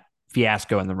during that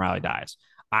fiasco, and then Riley dies.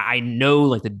 I know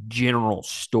like the general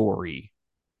story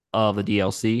of the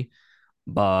DLC,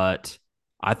 but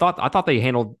I thought they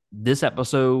handled this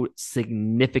episode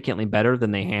significantly better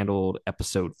than they handled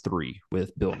episode 3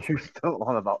 with Bill and You're Frank. still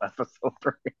on about episode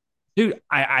 3. Dude,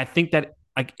 I think that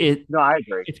like No, I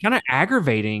agree. it's kind of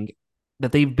aggravating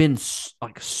that they've been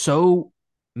like so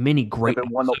many They've great been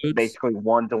episodes. basically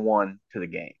 1-to-1 to the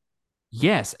game,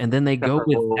 Yes, and then they except go for a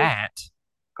with little that.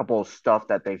 couple of stuff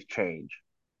that they've changed.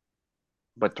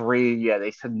 But 3, yeah,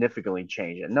 they significantly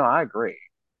changed it. No, I agree.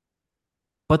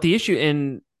 But the issue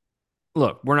in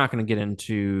look, we're not going to get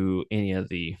into any of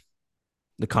the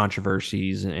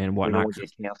controversies and We don't whatnot. want to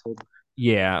get canceled.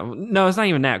 Yeah, no, it's not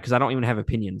even that because I don't even have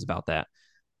opinions about that.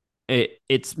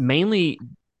 It's mainly,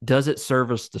 does it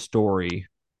service the story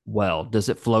well? Does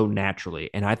it flow naturally?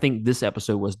 And I think this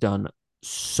episode was done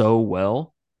so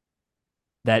well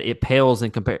that it pales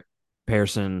in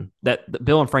comparison. That the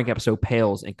Bill and Frank episode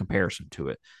pales in comparison to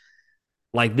it.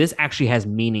 Like this actually has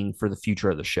meaning for the future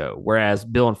of the show, whereas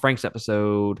Bill and Frank's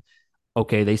episode,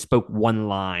 okay, they spoke one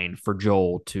line for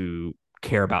Joel to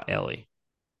care about Ellie.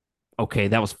 Okay,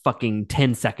 that was fucking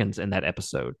 10 seconds in that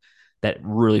episode that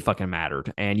really fucking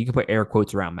mattered. And you can put air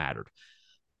quotes around mattered.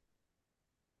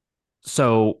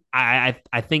 So I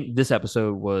think this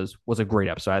episode was a great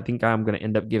episode. I think I'm gonna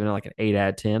end up giving it like an 8 out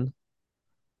of 10,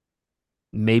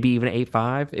 maybe even an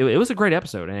 8.5. It was a great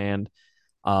episode, and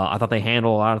I thought they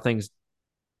handled a lot of things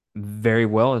very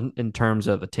well in terms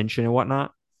of attention and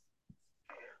whatnot.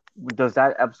 Does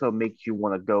that episode make you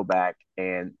want to go back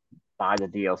and buy the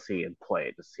DLC and play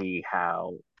it to see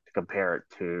how to compare it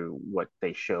to what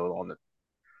they showed on the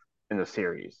in the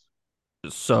series?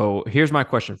 So here's my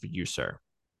question for you, sir.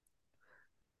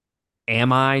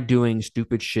 Am I doing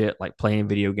stupid shit like playing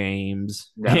video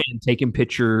games No. and taking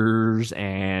pictures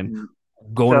and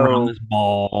going around So this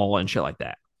mall and shit like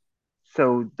that?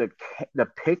 the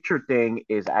picture thing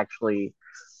is actually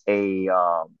a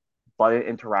button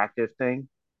interactive thing.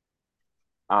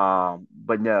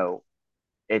 But no,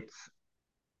 it's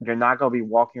you're not gonna be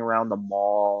walking around the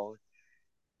mall.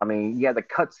 I mean, yeah, the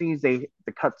cutscenes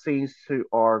to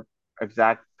are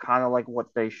exact kind of like what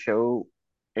they show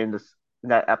in this in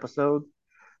that episode.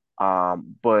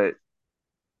 But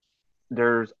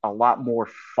there's a lot more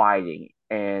fighting,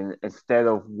 and instead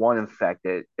of one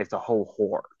infected, it's a whole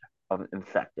horde of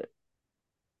infected.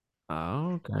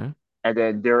 Oh, okay. And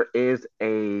then there is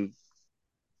a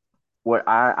what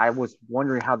I was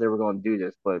wondering how they were going to do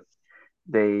this, but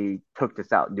they took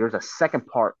this out. There's a second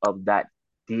part of that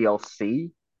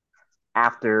DLC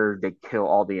after they kill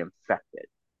all the infected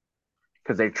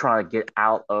because they're trying to get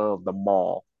out of the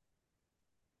mall,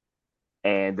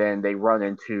 and then they run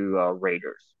into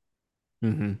raiders,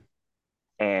 Mm-hmm.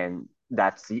 and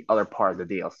that's the other part of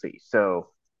the DLC. So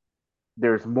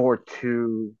there's more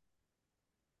to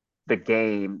the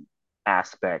game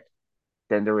aspect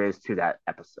than there is to that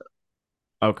episode.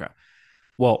 Okay.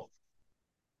 Well,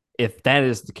 if that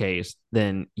is the case,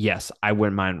 then yes, I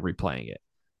wouldn't mind replaying it.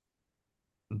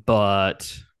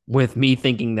 But with me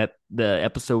thinking that the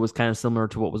episode was kind of similar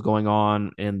to what was going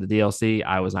on in the DLC,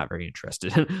 I was not very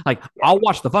interested. Like, Yeah. I'll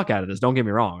watch the fuck out of this. Don't get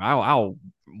me wrong. I'll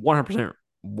 100%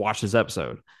 watch this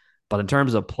episode. But in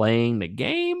terms of playing the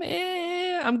game,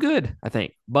 I'm good, I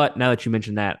think. But now that you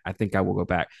mentioned that, I think I will go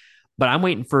back. But I'm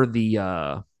waiting for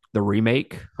the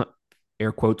remake,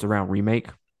 air quotes around remake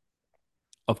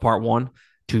of part one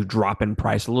to drop in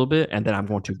price a little bit, and then I'm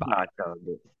going to It's buy not it. gonna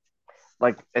be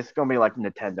like it's gonna be like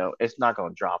Nintendo. It's not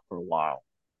gonna drop for a while.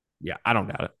 Yeah, I don't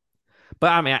doubt it.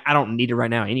 But I mean, I don't need it right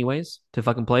now, anyways, to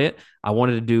fucking play it. I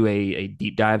wanted to do a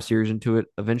deep dive series into it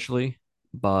eventually,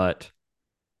 but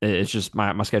it's just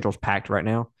my schedule's packed right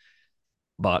now.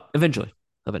 But eventually.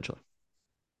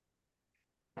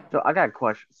 So I got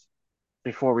questions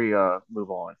before we move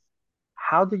on.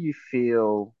 How do you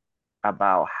feel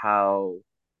about how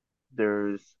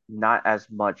there's not as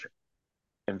much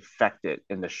infected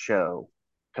in the show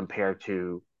compared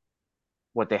to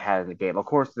what they had in the game? Of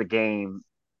course, the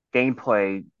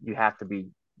gameplay you have to be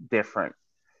different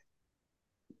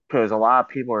because a lot of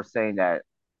people are saying that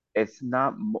it's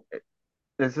not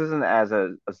this isn't as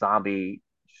a zombie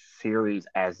series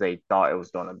as they thought it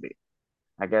was going to be.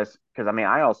 I guess because I mean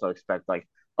I also expect like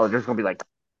oh there's going to be like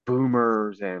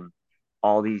boomers and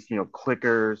all these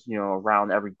clickers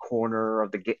around every corner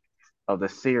of the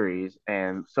series,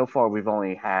 and so far we've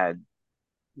only had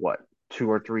what 2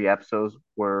 or 3 episodes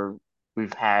where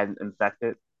we've had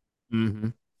infected. Mm-hmm.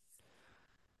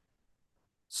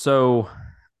 So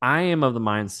I am of the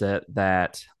mindset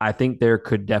that I think there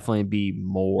could definitely be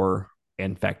more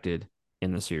infected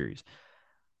in the series.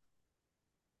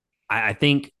 I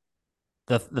think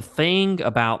the thing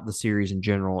about the series in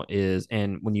general is,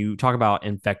 and when you talk about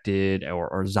infected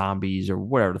or zombies or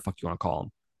whatever the fuck you want to call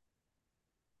them,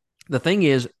 the thing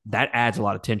is that adds a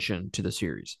lot of tension to the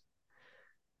series.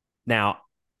 Now,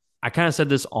 I kind of said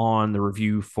this on the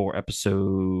review for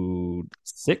episode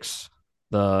 6,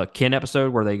 the Ken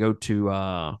episode where they go to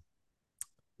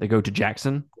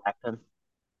Jackson. Jackson.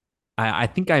 I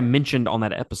think I mentioned on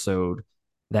that episode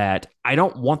that I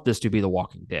don't want this to be The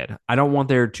Walking Dead. I don't want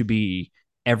there to be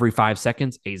every 5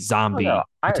 seconds a Oh no, zombie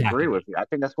I agree attacking with me. you. I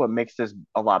think that's what makes this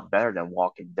a lot better than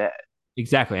Walking Dead.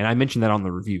 Exactly. And I mentioned that on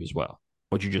the review as well,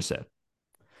 what you just said.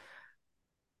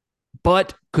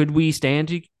 But could we stand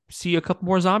to see a couple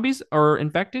more zombies or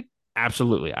infected?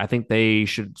 Absolutely. I think they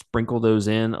should sprinkle those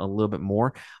in a little bit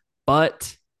more.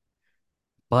 But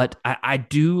I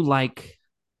do like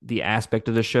the aspect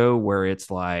of the show where it's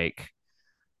like,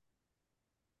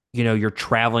 you're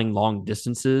traveling long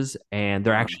distances and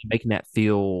they're Uh, actually making that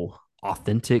feel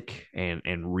authentic and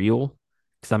real.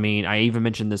 Because I mean, I even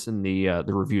mentioned this in the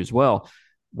review as well,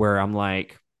 where I'm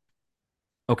like,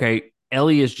 okay,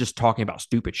 Ellie is just talking about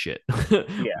stupid shit.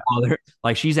 yeah,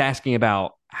 Like she's asking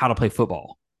about how to play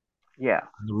football, yeah.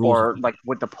 the rules of Or football. like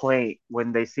with the plane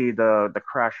when they see the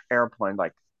crash airplane,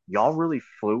 like y'all really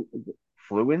flew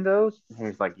in those? And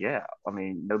he's like, yeah. I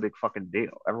mean, no big fucking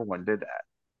deal. Everyone did that.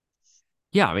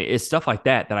 Yeah, I mean, it's stuff like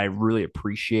that I really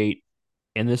appreciate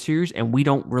in this series, and we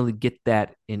don't really get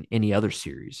that in any other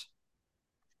series.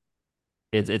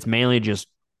 It's mainly just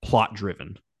plot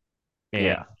driven and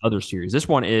Yeah, other series. This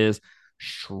one is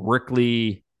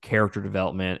strictly character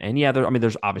development, and yeah, I mean,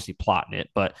 there's obviously plot in it,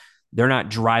 but they're not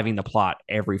driving the plot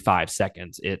every 5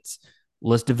 seconds. It's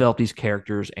let's develop these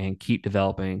characters and keep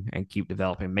developing,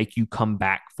 make you come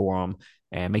back for them,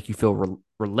 and make you feel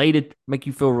related, make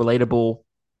you feel relatable,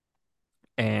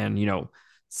 and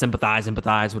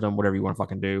empathize with them, whatever you want to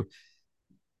fucking do.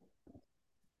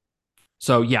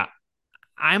 So yeah,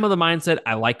 I'm of the mindset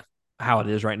I like how it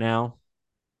is right now.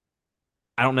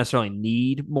 I don't necessarily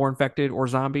need more infected or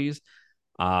zombies.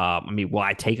 I mean, will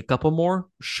I take a couple more?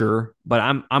 Sure, but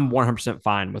I'm 100%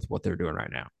 fine with what they're doing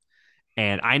right now,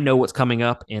 and I know what's coming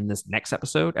up in this next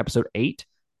episode, episode 8,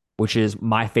 which is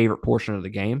my favorite portion of the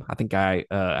game. I think I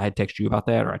had texted you about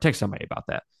that, or I texted somebody about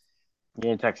that. you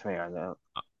didn't text me on that.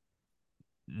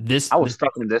 This I was this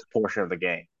stuck in this portion of the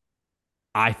game.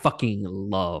 I fucking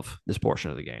love this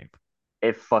portion of the game.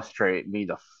 It frustrated me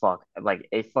the fuck. Like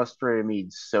it frustrated me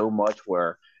so much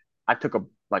where I took a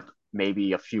like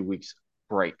maybe a few weeks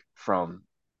break from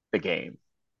the game.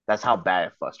 That's how bad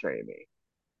it frustrated me.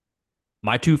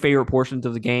 My two favorite portions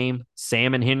of the game,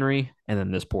 Sam and Henry, and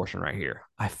then this portion right here.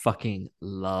 I fucking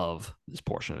love this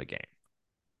portion of the game.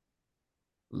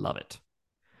 Love it.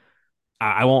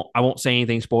 I won't say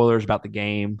anything spoilers about the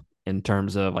game in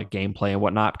terms of like gameplay and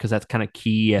whatnot because that's kind of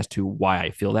key as to why I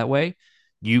feel that way.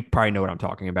 You probably know what I'm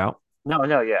talking about. No,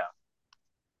 no, yeah.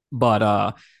 But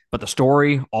the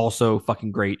story also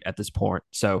fucking great at this point.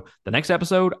 So the next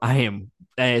episode, it's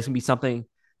gonna be something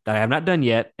that I have not done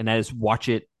yet, and that is watch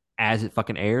it as it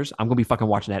fucking airs. I'm gonna be fucking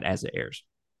watching that as it airs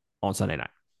on Sunday night.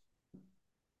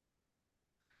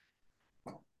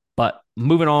 But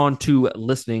moving on to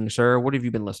listening, sir, what have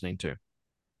you been listening to?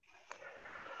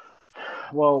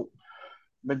 Well,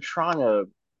 been trying to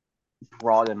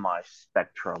broaden my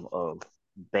spectrum of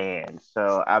bands.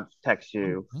 So I've texted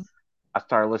you. I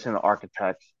started listening to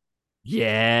Architects.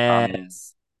 Um,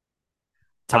 Yes.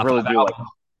 I Top really five do like album.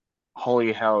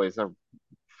 Holy Hell is a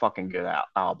fucking good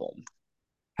album.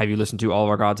 Have you listened to All of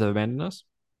Our Gods Have Abandoned Us?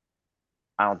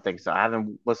 I don't think so. I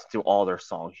haven't listened to all their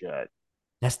songs yet.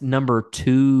 That's number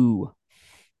two.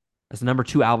 That's the number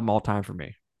two album all time for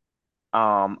me.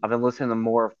 I've been listening to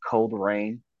more of Cold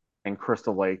Rain and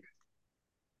Crystal Lake.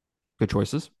 Good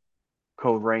choices.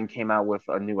 Cold Rain came out with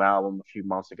a new album a few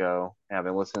months ago, and I've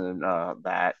been listening to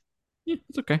that. Yeah,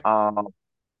 it's okay. Um,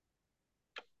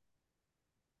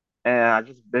 and I've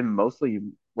just been mostly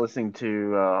listening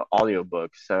to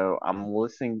audiobooks. So I'm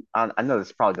listening. I know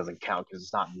this probably doesn't count because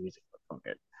it's not music from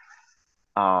it.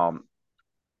 Um,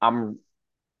 I'm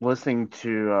listening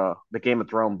to the Game of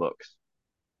Thrones books.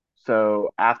 So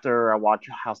after I watch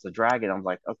House of Dragon, I'm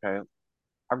like, okay,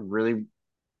 I really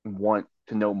want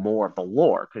to know more of the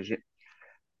lore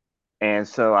and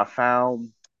so I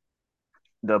found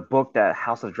the book that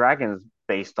House of Dragon is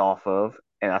based off of,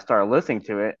 and I started listening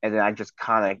to it, and then I just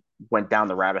kind of went down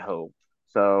the rabbit hole.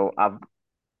 So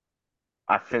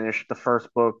I finished the first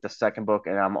book, the second book,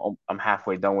 and I'm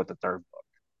halfway done with the third book.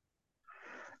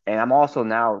 And I'm also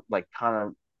now like kind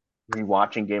of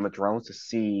rewatching Game of Thrones to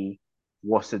see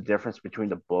what's the difference between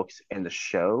the books and the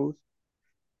shows,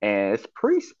 and it's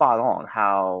pretty spot on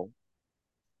how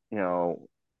you know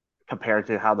compared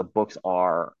to how the books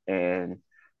are and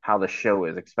how the show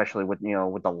is, especially with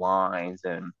with the lines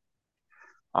and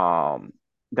um.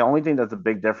 The only thing that's a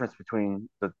big difference between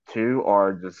the two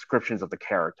are the descriptions of the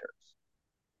characters.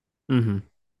 Hmm.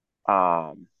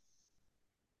 Um,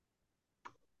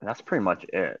 and that's pretty much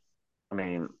it. I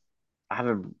mean, I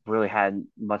haven't really had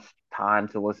much time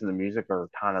to listen to music or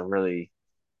kind of really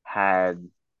had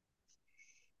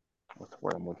what's the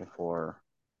word I'm looking for?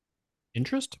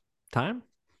 Interest? Time?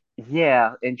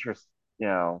 Yeah, interest. You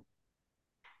know,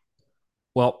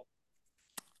 Well,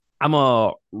 I'm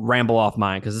gonna ramble off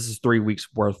mine because this is 3 weeks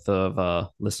worth of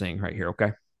listening right here.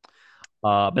 Okay.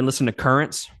 I've been listening to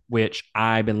Currents, which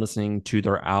I've been listening to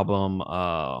their album,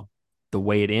 The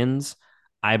Way It Ends.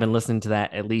 I've been listening to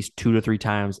that at least 2 to 3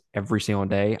 times every single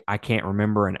day. I can't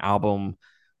remember an album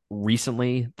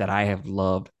recently that I have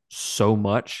loved so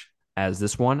much as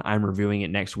this one. I'm reviewing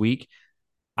it next week.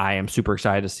 I am super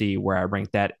excited to see where I rank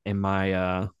that in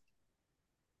my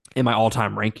all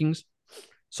time rankings.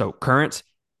 So Currents,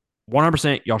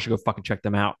 100%, y'all should go fucking check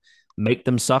them out. Make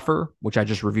Them Suffer, which I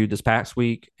just reviewed this past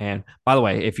week. And by the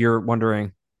way, if you're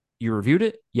wondering, you reviewed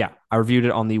it? Yeah, I reviewed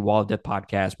it on the Wall of Death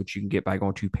podcast, which you can get by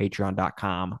going to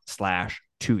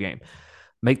patreon.com/2game.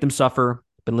 Make Them Suffer.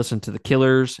 Been listening to The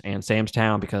Killers and Sam's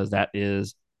Town because that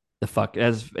is the fuck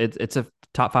as it's a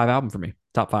top five album for me.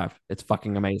 Top five. It's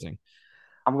fucking amazing.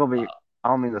 I'm gonna be. I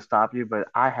don't mean to stop you, but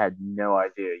I had no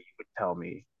idea you would tell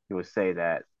me. You would say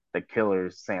that The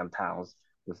Killers, Sam Towns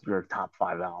was your top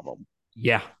five album,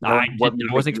 Yeah, knowing what I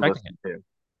music was you expecting it. listen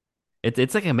to.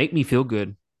 It's like a make me feel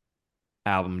good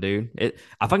album, dude.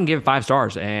 I fucking give it 5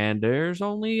 stars, and there's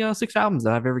only 6 albums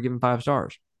that I've ever given 5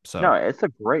 stars. No, So, it's a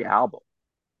great album.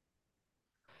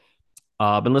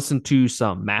 I've been listening to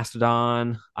some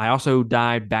Mastodon. I also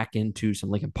dived back into some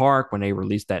Linkin Park when they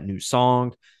released that new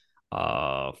song.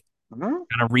 Uh, Mhm.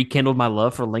 Kind of rekindled my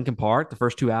love for Linkin Park. The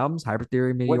first 2 albums, Hyper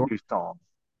Theory, What Meteor. new song?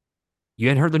 You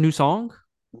hadn't heard the new song?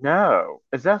 No,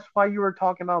 is that why you were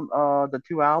talking about the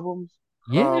two albums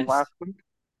Yes, last week?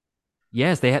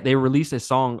 yes. They released a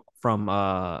song from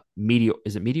Meteor.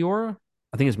 Is it Meteora?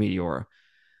 I think it's Meteora.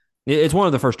 It's one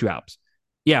of the first 2 albums.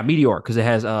 Yeah, Meteor, because it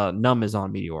has Numb is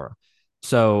on Meteor.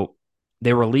 So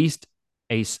they released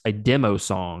a demo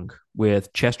song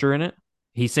with Chester in it.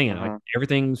 He's singing like Hmm.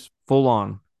 everything's full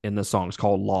on in the song. It's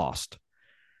called Lost.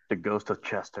 The Ghost of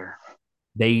Chester.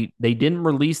 They didn't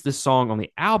release this song on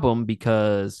the album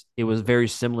because it was very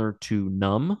similar to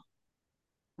Numb.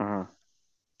 Hmm.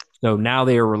 So now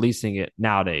they are releasing it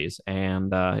nowadays,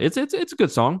 and it's a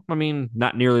good song. I mean,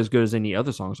 not nearly as good as any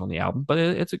other songs on the album, but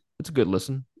it's a good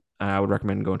listen. I would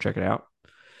recommend go and check it out.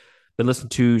 Been listening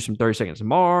to some 30 Seconds to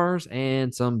Mars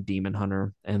and some Demon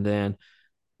Hunter, and then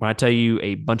when I tell you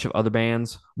a bunch of other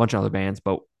bands,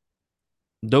 but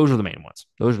those are the main ones.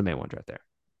 Those are the main ones right there.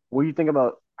 What do you think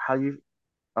about how you?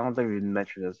 I don't think we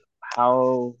mentioned this.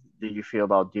 How do you feel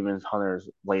about Demon Hunter's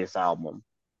latest album?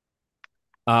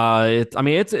 I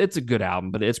mean, it's a good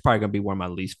album, but it's probably gonna be one of my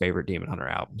least favorite Demon Hunter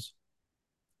albums.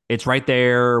 It's right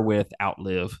there with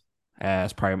Outlive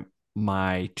as probably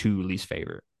my 2 least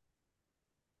favorite.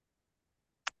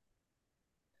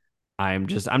 I'm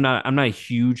not a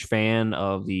huge fan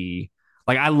of the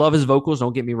like I love his vocals,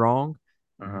 don't get me wrong,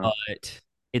 Hmm. but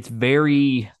it's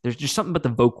very there's just something about the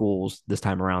vocals this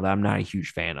time around that I'm not a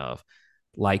huge fan of.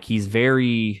 Like he's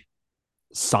very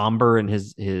somber in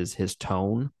his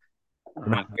tone. They're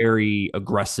not Hmm. very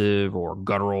aggressive or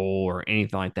guttural or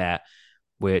anything like that.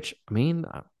 Which I mean,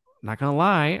 I'm not gonna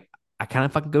lie, I kind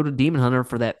of fucking go to Demon Hunter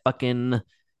for that fucking,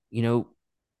 you know,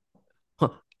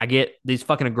 I get these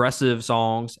fucking aggressive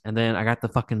songs, and then I got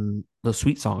the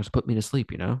sweet songs to put me to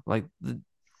sleep. Like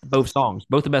both songs,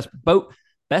 both the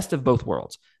best of both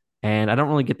worlds, and I don't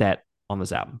really get that on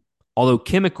this album. Although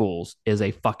Chemicals is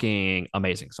a fucking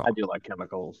amazing I song, do like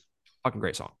Chemicals. fucking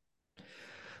great song.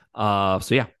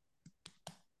 So yeah,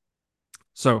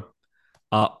 so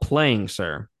playing,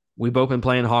 sir. We've both been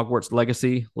playing Hogwarts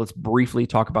Legacy. Let's briefly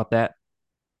talk about that.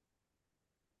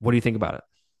 What do you think about it?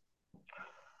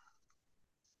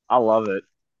 I love it.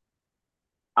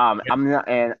 I'm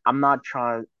not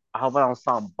trying. I hope I don't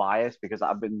sound biased because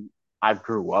I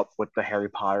grew up with the Harry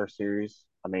Potter series.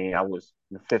 I mean, I was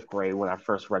in the fifth grade when I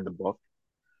first read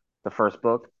the first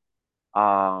book.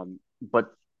 But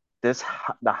the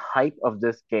hype of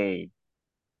this game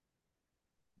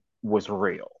was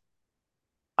real.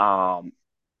 Um,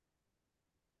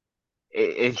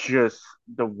 it's just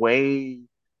the way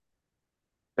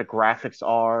the graphics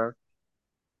are.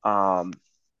 Um,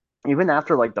 even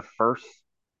after like the first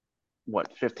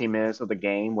what 15 minutes of the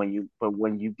game, when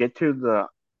you get to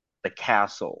the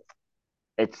castle,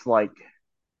 it's like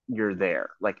you're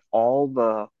there. Like all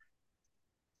the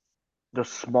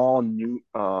small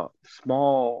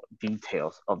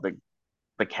details of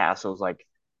the castles, like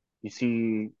you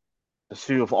see the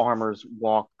suit of armors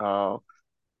walk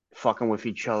fucking with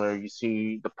each other. You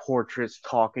see the portraits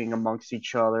talking amongst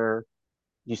each other.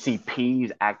 You see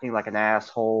Peeves acting like an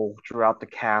asshole throughout the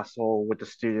castle with the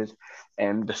students,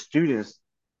 and the students,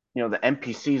 the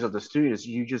NPCs of the students,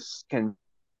 you just can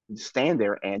stand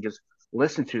there and just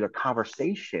listen to the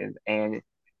conversation. And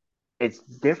it's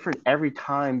different every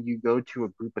time you go to a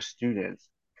group of students.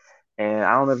 And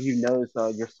I don't know if you noticed,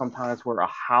 there's sometimes where a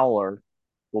howler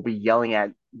will be yelling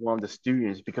at one of the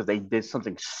students because they did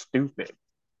something stupid.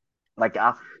 Like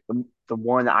the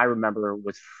one I remember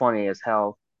was funny as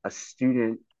hell. A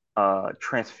student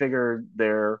transfigured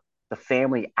the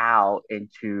family out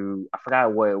into, I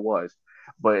forgot what it was,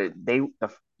 but the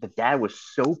dad was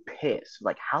so pissed.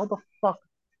 Like, how the fuck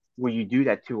will you do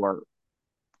that to our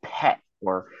pet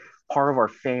or part of our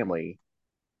family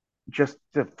just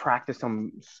to practice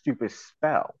some stupid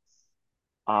spell?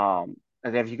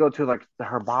 And if you go to like the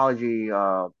herbology,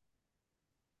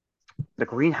 the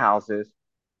greenhouses,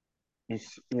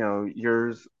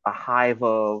 there's a hive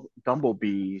of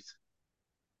bumblebees,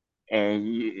 and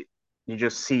you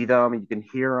just see them and you can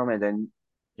hear them, and then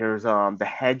there's the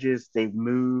hedges, they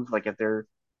move like if there's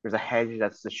a hedge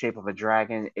that's the shape of a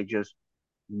dragon, it just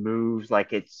moves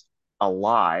like it's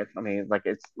alive. I mean, like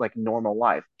it's like normal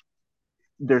life.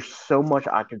 There's so much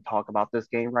I can talk about this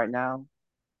game right now,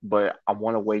 but I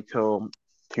want to wait till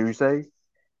Tuesday.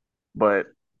 But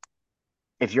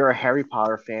if you're a Harry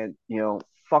Potter fan,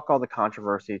 fuck all the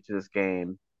controversy to this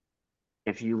game.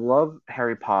 If you love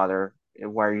Harry Potter,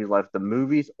 where you love the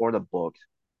movies or the books,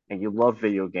 and you love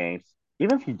video games,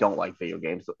 even if you don't like video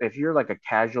games, if you're like a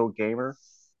casual gamer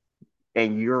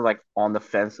and you're like on the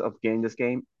fence of getting this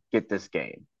game, get this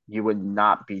game. You would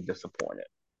not be disappointed.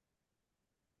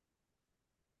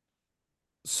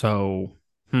 So,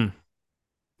 hmm,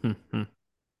 hmm.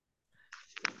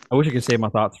 I wish I could save my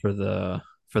thoughts for the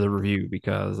review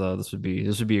because this would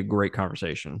be a great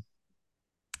conversation.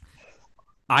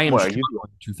 I am Well, you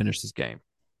struggling to finish this game.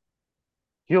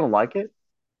 you don't like it?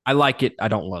 I like it. I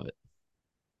don't love it.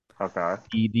 Okay.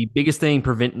 The biggest thing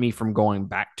preventing me from going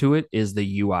back to it is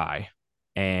the UI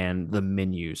and the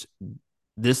menus.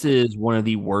 This is one of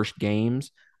the worst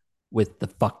games with the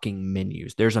fucking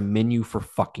menus. There's a menu for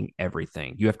fucking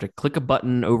everything. You have to click a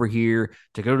button over here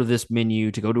to go to this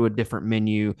menu, to go to a different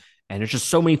menu, and there's just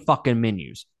so many fucking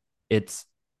menus. It's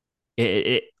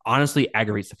it honestly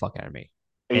aggravates the fuck out of me.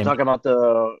 Are you And talking about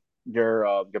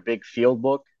your big field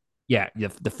book? yeah, you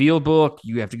have the field book.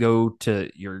 You have to go to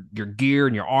your gear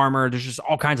and your armor. There's just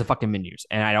all kinds of fucking menus,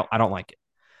 and I don't like it.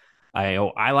 I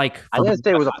like I for didn't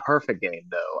say it was a perfect game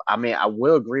though. I mean, I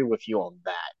will agree with you on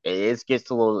that. Gets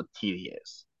a little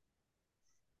tedious.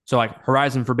 so like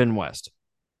Horizon Forbidden West.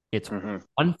 It's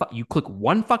Mm-hmm. you click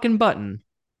one fucking button,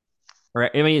 or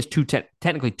I mean it's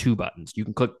technically two buttons. You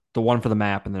can click the one for the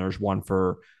map, and then there's one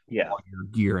for Yeah, all your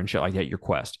gear and shit like that, your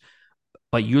quest.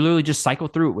 But you literally just cycle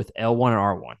through it with L1 and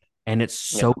R1, and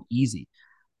it's yeah. so easy.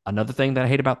 Another thing that I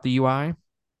hate about the UI: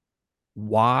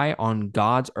 why on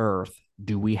God's earth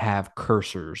do we have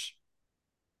cursors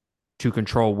to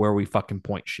control where we fucking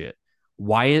point shit?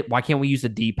 Why can't we use the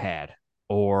D pad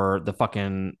or the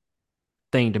fucking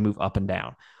thing to move up and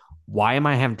down? Why am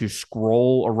I having to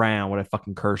scroll around with a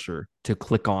fucking cursor to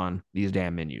click on these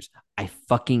damn menus? I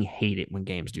fucking hate it when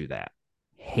games do that.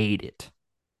 Hate it.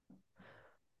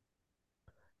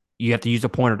 You have to use a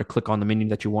pointer to click on the menu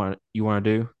that you want to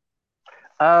do.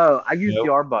 Oh, I use the Nope.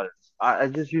 R buttons. I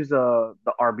just use the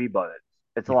RB buttons.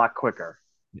 It's a lot quicker.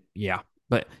 Yeah,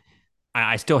 but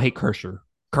I still hate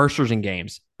cursors in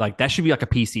games. Like that should be like a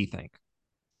PC thing.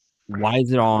 Why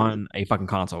is it on a fucking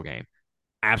console game?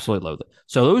 Absolutely loathe it.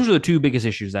 So those are the two biggest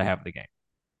issues that I have with the game.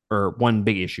 Or one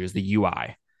big issue is the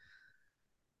UI.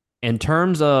 In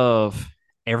terms of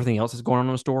everything else that's going on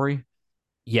in the story,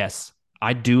 yes,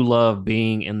 I do love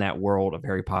being in that world of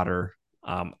Harry Potter.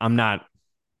 I'm not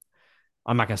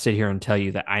gonna sit here and tell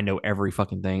you that I know every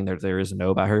fucking thing there is to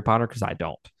know about Harry Potter because I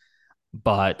don't.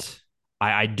 But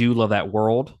I do love that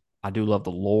world. I do love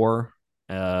the lore.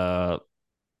 Uh,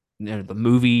 the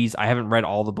movies. I haven't read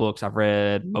all the books. I've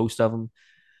read most of them,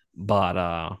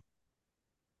 but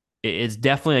it's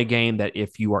definitely a game that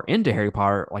if you are into Harry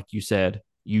Potter, like you said,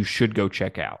 you should go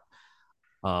check out.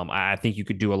 I think you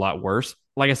could do a lot worse.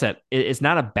 Like I said, it's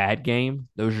not a bad game.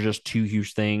 Those are just two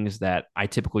huge things that I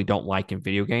typically don't like in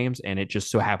video games, and it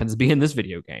just so happens to be in this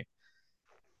video game.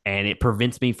 and it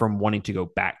prevents me from wanting to go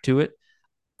back to it.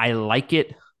 I like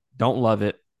it, don't love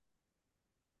it.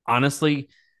 Honestly,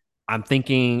 I'm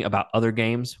thinking about other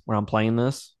games when I'm playing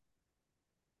this.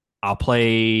 I'll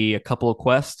play a couple of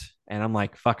quests and I'm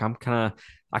like, fuck, I kind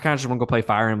of just want to go play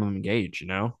Fire Emblem Engage, you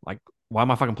know? Like, why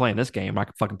am I fucking playing this game? I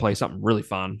could fucking play something really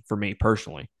fun for me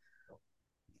personally.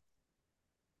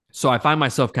 So I find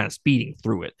myself kind of speeding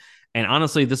through it. And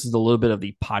honestly, this is a little bit of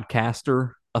the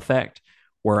podcaster effect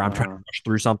where I'm trying to Uh, rush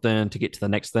through something to get to the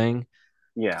next thing.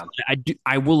 yeah.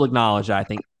 I will acknowledge that I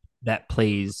think that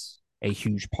plays a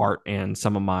huge part in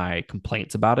some of my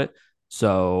complaints about it.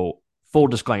 So full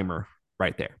disclaimer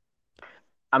right there.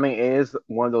 I mean, it is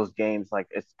one of those games like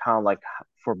it's kind of like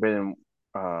Forbidden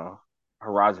uh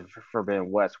Horizon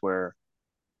Forbidden West where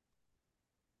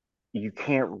you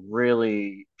can't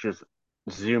really just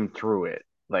zoom through it.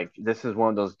 Like this is one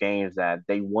of those games that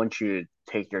they want you to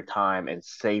take your time and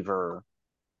savor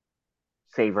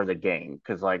the game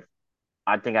because like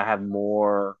I think I have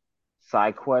more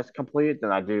side quests completed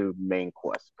than I do main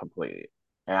quests completed,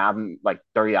 and I'm like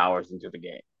 30 hours into the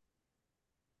game.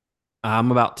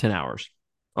 I'm about 10 hours,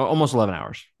 almost 11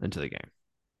 hours into the game.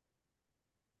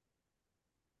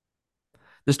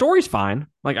 The story's fine.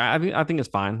 Like I think it's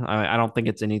fine. I don't think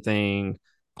it's anything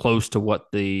close to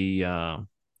what the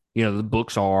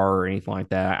books are or anything like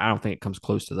that. I don't think it comes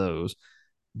close to those.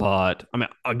 But I mean,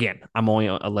 again, I'm only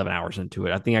 11 hours into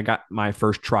it. I think I got my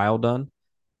first trial done.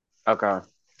 Okay,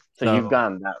 so you've So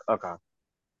gotten that. Okay,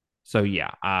 so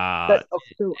yeah. but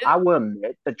also, I will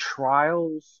admit the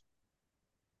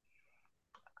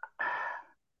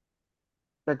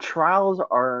trials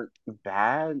aren't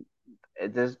bad.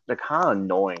 They're kind of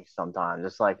annoying sometimes.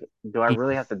 It's like, do I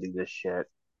really have Tedious. to do this shit?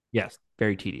 Yes,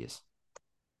 very tedious.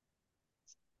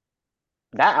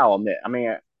 That I'll admit. I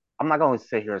mean, I'm not going to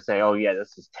sit here and say, oh yeah,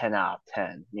 this is 10 out of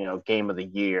 10. Game of the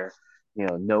year.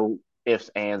 No ifs,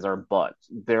 ands, or buts.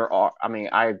 There are. I mean,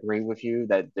 I agree with you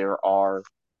that there are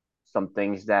some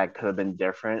things that could have been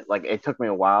different. Like it took me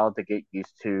a while to get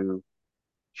used to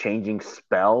changing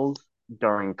spells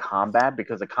during combat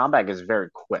because the combat is very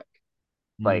quick.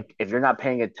 Mm. Like if you're not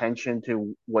paying attention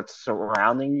to what's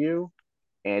surrounding you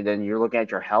and then you're looking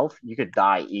at your health, you could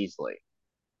die easily.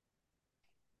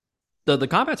 The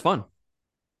combat's fun.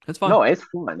 It's fun. No, it's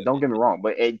fun. Don't get me wrong,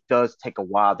 but it does take a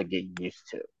while to get used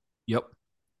to. Yep.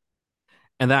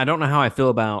 And then I don't know how I feel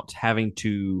about having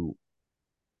to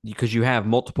because you have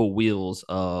multiple wheels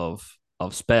of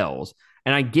spells.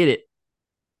 And I get it.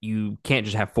 You can't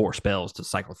just have four spells to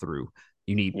cycle through.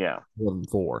 You need Yeah. more than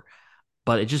four.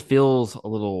 But it just feels a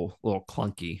little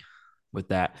clunky with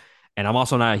that. And I'm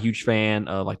also not a huge fan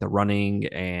of like the running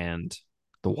and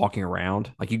the walking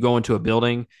around. Like you go into a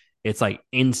building, it's like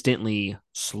instantly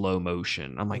slow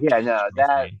motion. I'm like, Yeah, Jesus no, Christ,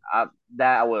 man.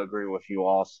 that I would agree with you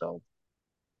also.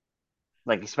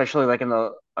 Like especially like in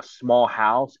a small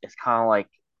house, it's kind of like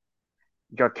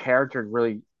your character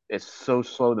really is so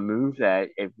slow to move that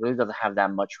it really doesn't have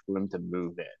that much room to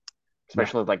move in.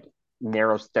 Yeah. Especially like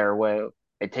narrow stairway.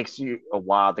 It takes you a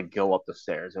while to go up the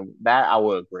stairs, and that I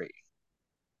would agree.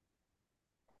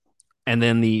 And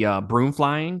then the broom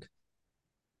flying,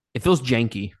 it feels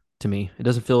janky to me. It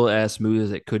doesn't feel as smooth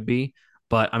as it could be.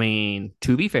 But I mean,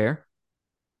 to be fair,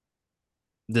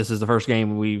 this is the first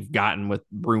game we've gotten with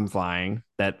broom flying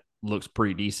that looks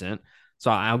pretty decent.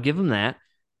 So I'll give them that.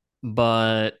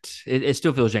 But it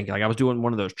still feels janky. Like I was doing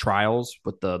one of those trials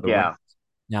with the ring. Yeah,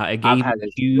 Now I've had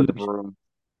issues with the broom.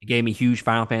 it gave me huge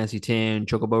Final Fantasy X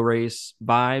Chocobo Race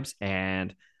vibes,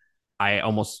 and I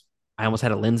almost I almost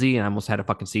had a Lindsay and I almost had a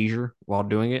fucking seizure while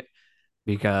doing it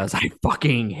because I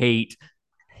fucking hate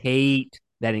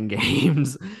that in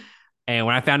games. And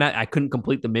when I found out I couldn't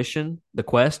complete the mission, the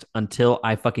quest, until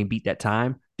I fucking beat that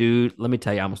time, dude, let me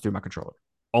tell you, I almost threw my controller.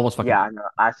 Almost fucking. Yeah, I know.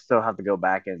 I still have to go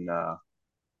back and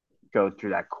go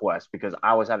through that quest because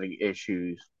I was having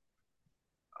issues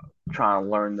trying to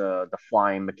learn the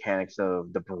flying mechanics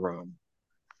of the broom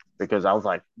because I was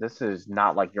like, this is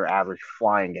not like your average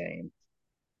flying game.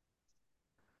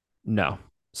 No.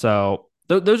 So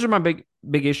those are my big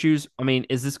issues. I mean,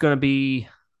 is this going to be?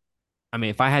 I mean,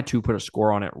 if I had to put a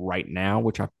score on it right now,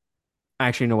 which I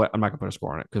actually know what I'm not going to put a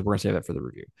score on it because we're going to save that for the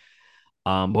review.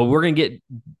 But we're going to get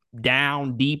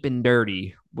down deep and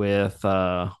dirty with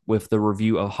the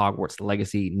review of Hogwarts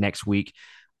Legacy next week.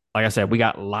 Like I said, we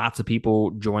got lots of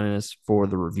people joining us for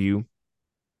the review.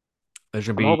 There's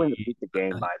gonna I'm be hoping to beat the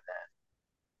game by then.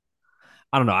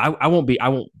 I don't know. I won't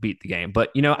beat the game,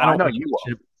 but Oh, I know you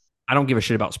will. I don't give a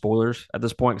shit about spoilers at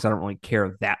this point because I don't really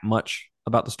care that much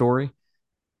about the story.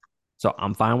 So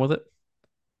I'm fine with it.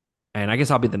 And I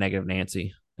guess I'll be the negative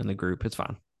Nancy in the group. It's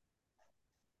fine.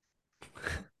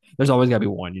 There's always got to be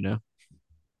one, you know?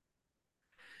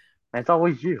 And it's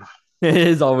always you. It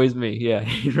is always me. Yeah,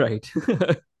 right.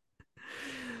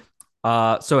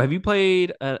 So have you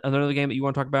played another game that you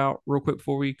want to talk about real quick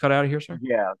before we cut out of here, sir?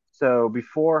 Yeah. So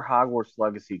before Hogwarts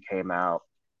Legacy came out,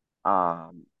 I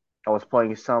was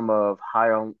playing some of High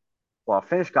on. Well, I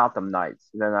finished Gotham Knights,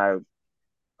 and then I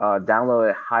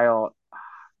downloaded High on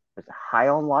Life, the High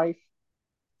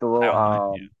little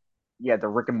on Life. Yeah. yeah, the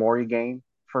Rick and Morty game,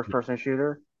 first Yeah. person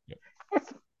shooter. Yeah.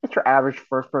 It's it's your average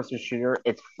first person shooter.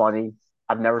 It's funny.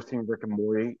 I've never seen Rick and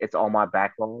Morty. It's on my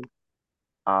backlog.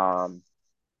 Um,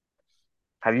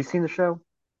 have you seen the show?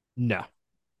 No,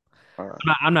 Uh,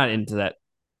 I'm not into that.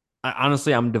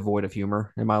 Honestly, I'm devoid of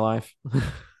humor in my life.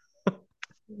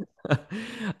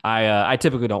 I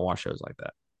typically don't watch shows like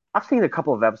that. I've seen a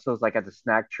couple of episodes like at the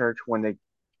snack church when they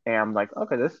and I'm like,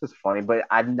 okay, this is funny, but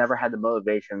I've never had the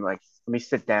motivation. Like, let me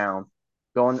sit down,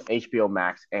 go on HBO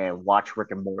Max and watch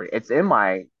Rick and Morty. It's in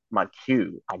my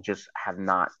queue. I just have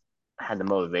not had the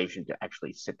motivation to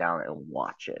actually sit down and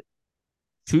watch it.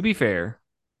 To be fair,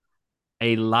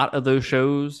 a lot of those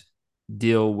shows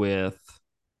deal with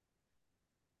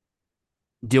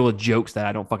deal with jokes that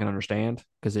I don't fucking understand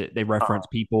because they reference Uh,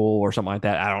 people or something like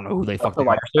that. I don't know who they fuck so they are,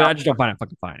 like so South I just don't Park find it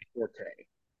fucking funny. Forte.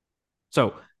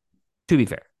 So to be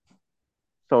fair,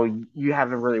 So you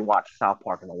haven't really watched South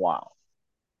Park in a while.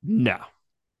 no.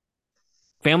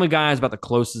 Family Guy is about the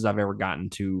closest I've ever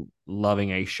gotten to loving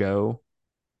a show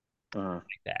Uh, like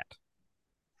that.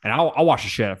 And I'll watch the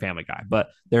shit out of Family Guy, but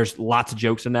there's lots of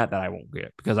jokes in that I won't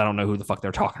get because I don't know who the fuck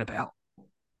they're talking about.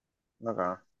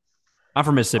 okay. I'm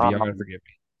from Mississippi. Y'all gotta Um, forgive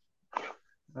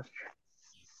that's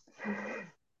true.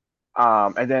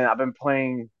 And then I've been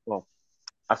playing. Well,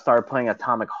 I started playing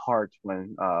Atomic Hearts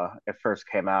when it first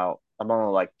came out. I'm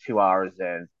only like 2 hours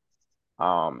in.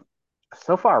 Um,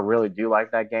 so far, I really do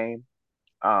like that game.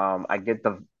 I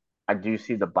do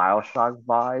see the Bioshock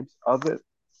vibes of it.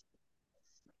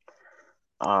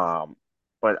 Um,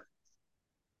 but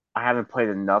I haven't played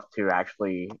enough to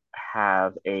actually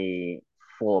have a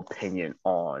full opinion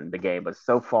on the game. But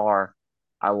so far,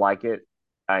 I like it.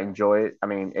 I enjoy it. I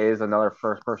mean, it is another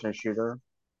first-person shooter.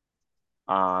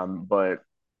 But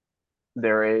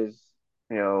there is,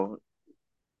 you know,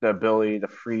 the ability to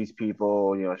freeze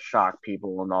people, shock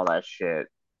people and all that shit.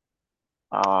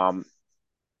 Um,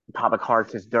 Topic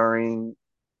Hearts is during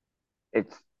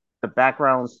it's the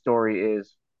background story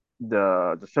is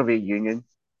the Soviet Union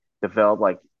developed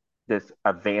like this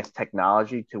advanced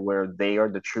technology to where they are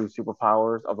the true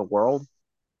superpowers of the world.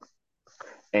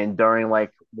 And during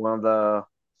like one of the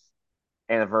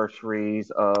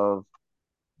anniversaries of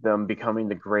them becoming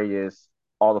the greatest,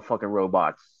 all the fucking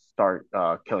robots start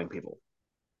killing people,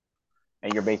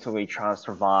 and you're basically trying to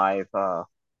survive the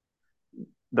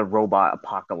robot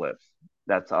apocalypse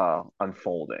that's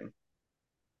unfolding. me.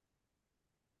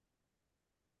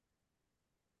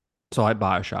 So like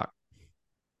Bioshock.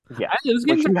 Yes, It was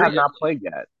getting which some you pretty. have not played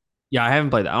yet. Yeah, I haven't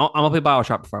played that. I'm gonna play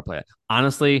Bioshock before I play it.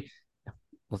 Honestly,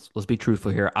 let's be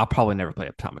truthful here. I'll probably never play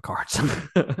Atomic Hearts,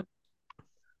 but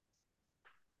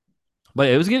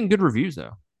it was getting good reviews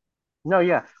though. No,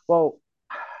 yeah. Well,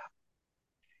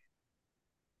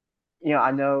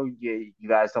 I know you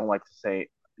guys don't like to say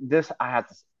this. I had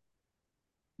to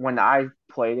when I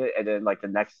played it, and then like the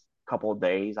next couple of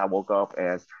days, I woke up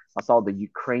and I saw the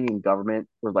Ukrainian government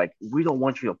were like, "We don't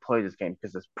want you to play this game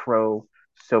because it's pro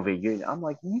Soviet Union." I'm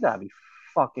like, "You gotta be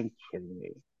fucking kidding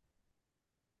me!"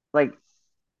 Like,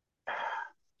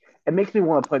 it makes me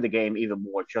want to play the game even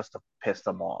more just to piss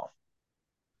them off.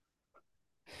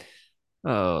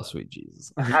 Oh, sweet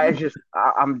Jesus.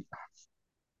 I'm.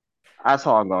 That's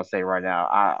all I'm gonna say right now.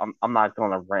 I'm not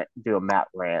gonna do a map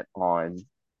rant on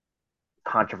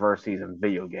controversies in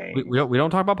video games. We don't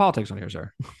talk about politics on here,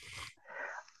 sir.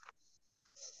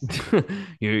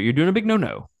 You're doing a big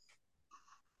no.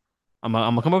 I'm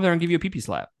gonna come over there and give you a pee pee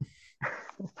slap.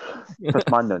 Touch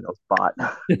my no spot.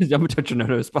 I'm gonna touch your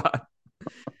no spot.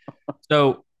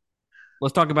 So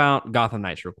let's talk about Gotham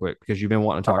Knights real quick because you've been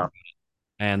wanting to talk, Okay. about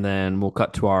it, and then we'll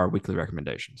cut to our weekly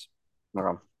recommendations.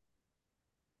 Okay.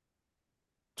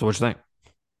 So what you think?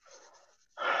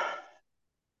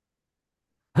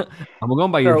 I'm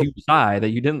going by your So huge sigh that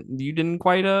you didn't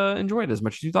quite enjoy it as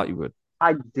much as you thought you would.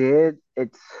 I did.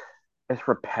 It's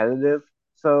repetitive.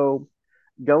 So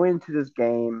go into this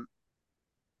game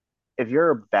if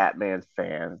you're a Batman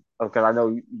fan, because I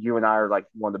know you and I are like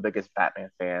one of the biggest Batman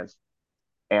fans,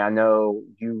 and I know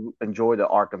you enjoy the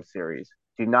Arkham series.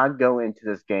 Do not go into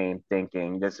this game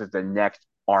thinking this is the next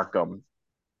Arkham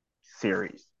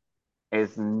series.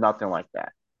 It's nothing like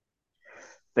that.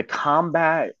 The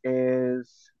combat is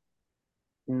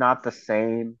not the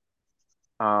same.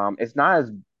 It's not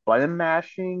as button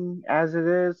mashing as it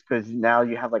is because now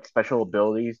you have like special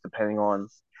abilities depending on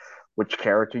which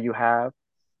character you have.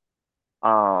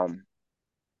 Um,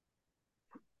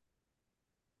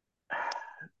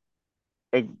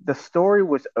 the story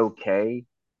was okay.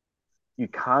 You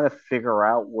kind of figure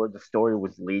out where the story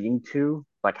was leading to,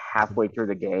 like halfway through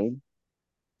the game.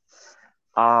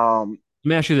 Um, Let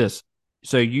me ask you this.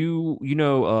 So you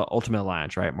know Ultimate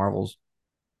Alliance, right? Marvel's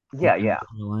yeah, yeah,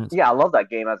 Ultimate Alliance. yeah. I love that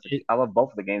game It, I love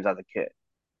both of the games as a kid.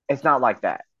 It's not like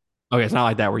that. okay, it's not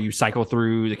like that where you cycle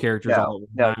through the characters No, all at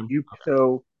no. one time. You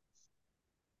so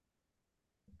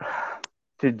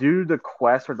to do the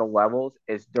quests or the levels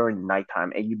is during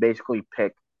nighttime, and you basically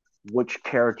pick which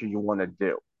character you want to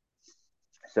do.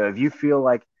 So if you feel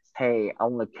like, hey, I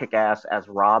want to kick ass as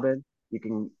Robin, you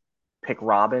can pick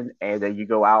Robin, and then you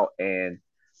go out and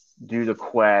do the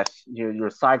quest. Your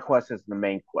side quest is the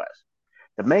main quest.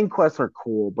 The main quests are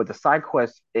cool, but the side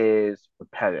quest is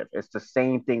repetitive. It's the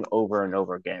same thing over and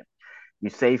over again. You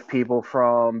save people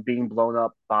from being blown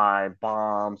up by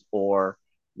bombs, or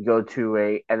you go to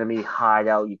a enemy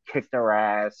hideout, you kick their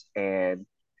ass, and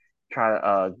try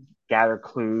to gather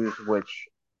clues, which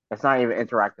it's not even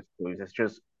interactive clues. It's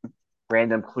just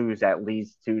random clues that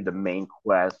leads to the main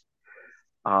quest.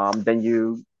 Then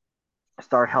you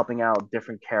start helping out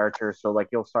different characters. So like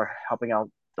you'll start helping out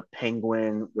the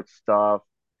Penguin with stuff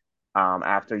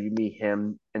after you meet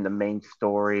him in the main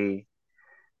story.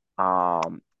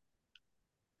 Um,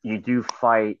 you do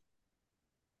fight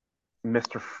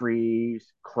Mr.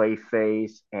 Freeze,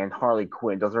 Clayface, and Harley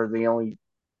Quinn. Those are the only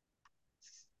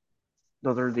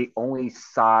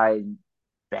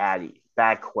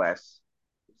bad quests,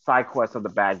 side quests of the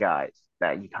bad guys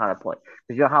that you kind of play.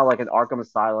 Because you know how like in Arkham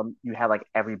Asylum, you had like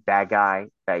every bad guy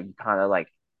that you kind of like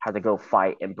had to go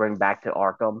fight and bring back to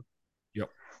Arkham. Yep.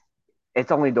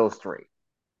 It's only those three.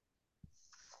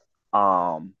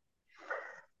 Um,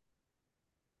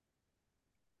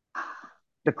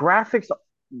 the graphics,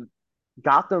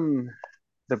 Gotham,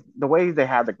 the way they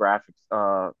had the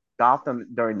graphics, Gotham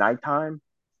during nighttime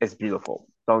is beautiful.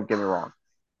 Don't get me wrong.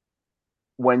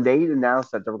 When they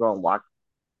announced that they were going to lock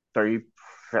 30,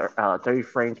 30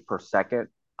 frames per second,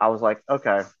 I was like,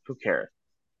 okay, who cares?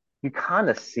 You kind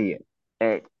of see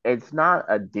it. It's not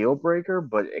a deal breaker,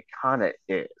 but it kind of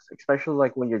is, especially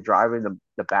like when you're driving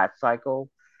the bat cycle.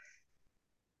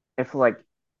 If like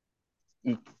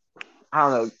you, I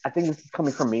don't know, I think this is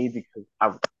coming from me because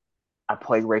I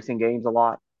played racing games a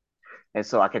lot, and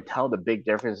so I could tell the big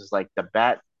difference is like the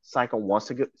bat cycle wants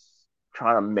to go,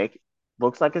 trying to make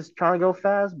looks like it's trying to go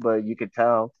fast, but you could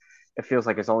tell it feels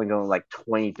like it's only going like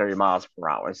 20, 30 miles per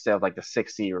hour instead of like the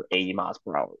 60 or 80 miles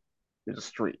per hour through the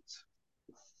streets.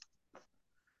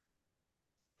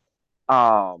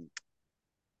 Um,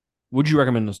 Would you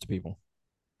recommend this to people?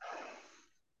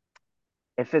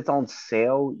 if it's on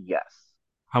sale, yes.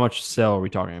 How much sell are we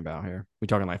talking about here? We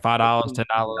talking like $5, 15 twenty $10?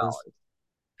 dollars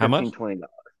How 15 much? $20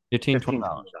 15, 15 $20.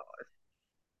 $20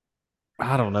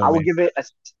 I don't know, I would man. give it a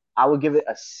I would give it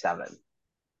a 7.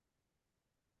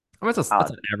 I mean, uh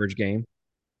that's an average game.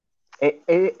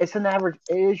 it's an average,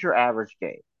 it is your average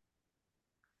game.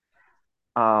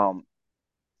 um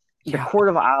the Yeah. Court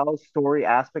of Owls story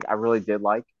aspect I really did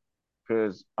like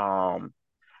because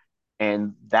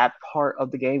and that part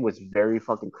of the game was very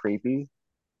fucking creepy,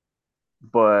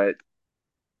 but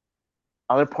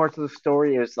other parts of the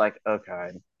story is like, okay,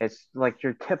 it's like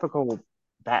your typical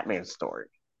Batman story.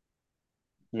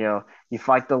 You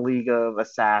fight the League of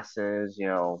Assassins,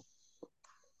 you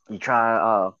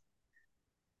try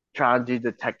to do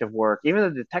detective work. Even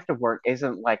the detective work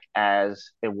isn't like as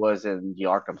it was in the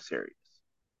Arkham series.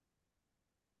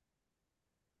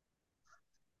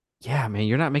 Yeah, man,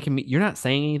 you're not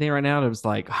saying anything right now that was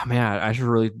like, oh man, I should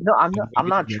really No, I'm not. I'm get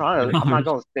not this trying to. I'm not game.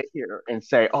 going to sit here and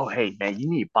say, "Oh, hey, man, you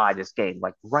need to buy this game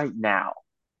like right now."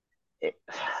 It,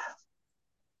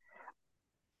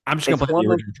 I'm just gonna it's play one the of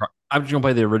those. original. I'm just gonna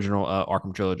play the original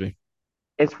Arkham trilogy.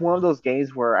 It's one of those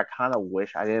games where I kind of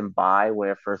wish I didn't buy when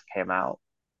it first came out.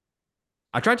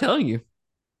 I tried telling you.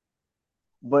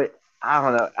 But I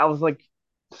don't know. I was like,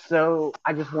 so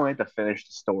I just wanted to finish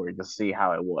the story to see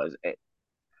how it was.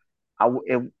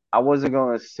 I wasn't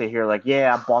going to sit here like,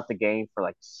 yeah, I bought the game for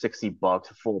like $60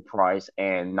 full price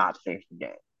and not finish the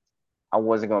game. I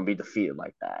wasn't going to be defeated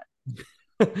like that.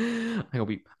 I ain't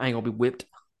gonna be whipped.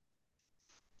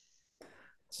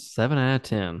 7 out of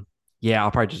 10. Yeah,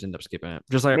 I'll probably just end up skipping it.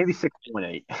 Just like Maybe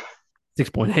 6.8.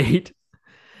 6.8.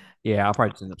 Yeah, I'll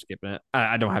probably just end up skipping it.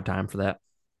 I don't have time for that.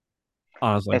 And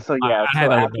Honestly, so yeah, I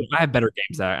have I have better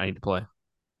games that I need to play.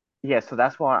 so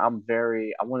that's why I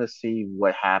want to see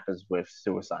what happens with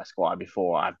Suicide Squad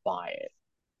before I buy it.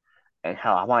 And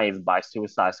hell, I might even buy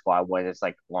Suicide Squad when it's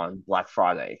like on Black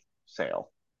Friday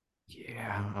sale.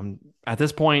 Yeah, I'm at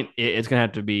this point. It's gonna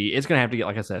have to be. It's gonna have to get,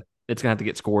 like I said, it's gonna have to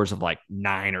get scores of like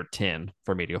 9 or 10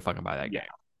 for me to go fucking buy that Yeah. game.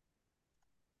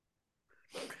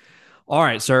 All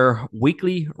right, sir.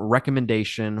 Weekly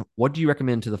recommendation. What do you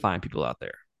recommend to the fine people out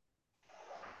there?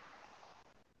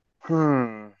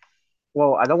 Hmm.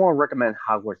 Well, I don't want to recommend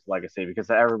Hogwarts Legacy because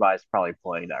everybody's probably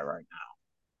playing that right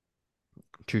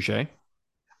Touche. now.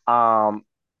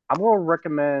 I'm gonna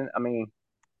recommend. I mean,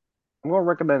 I'm gonna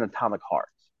recommend Atomic Hearts.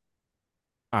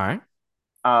 All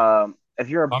right. If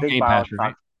you're a On big Game Pass, Bioshock,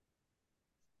 right?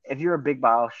 if you're a big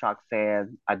Bioshock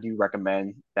fan, I do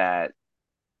recommend that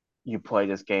you play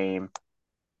this game.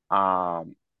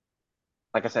 Um,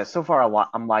 like I said, so far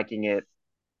I'm liking it.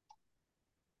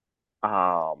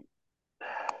 Um,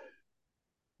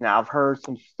 Now I've heard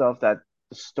some stuff that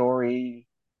the story,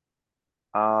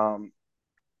 um,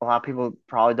 a lot of people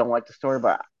probably don't like the story,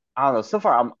 but I don't know. So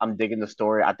far, I'm digging the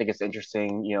story. I think it's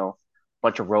interesting.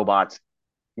 Bunch of robots,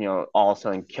 all of a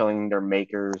sudden killing their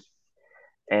makers,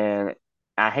 and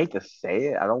I hate to say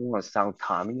it, I don't want to sound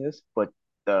communist, but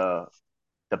the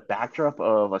the backdrop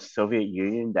of a Soviet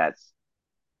Union that's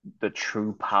the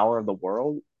true power of the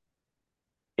world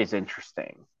is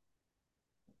interesting.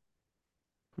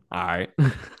 All right.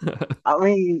 I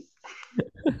mean,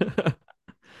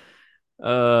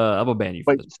 I'm gonna ban you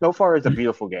for but this. so far it's a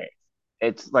beautiful game.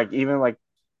 It's like even like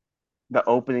the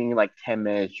opening like 10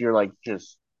 minutes, you're like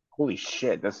just holy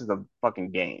shit, this is a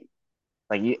fucking game.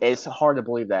 Like it's hard to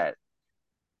believe that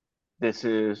this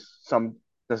is some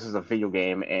this is a video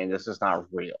game and this is not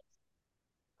real.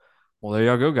 Well, there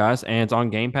y'all go, guys. And it's on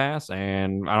Game Pass,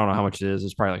 and I don't know how much it is.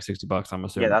 It's probably like $60, I'm Yeah,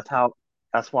 assuming.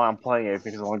 that's why I'm playing it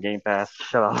because it's on Game Pass.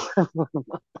 Shut up.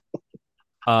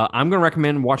 I'm gonna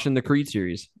recommend watching the Creed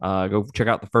series. Go check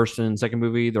out the first and second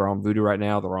movie. They're on Vudu right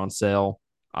now. They're on sale.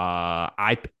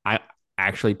 I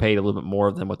actually paid a little bit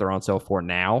more than what they're on sale for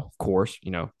now. Of course,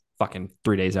 fucking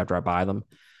 3 days after I buy them.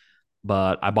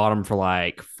 But I bought them for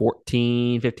like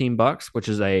 14, $15, which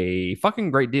is a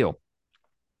fucking great deal.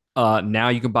 Now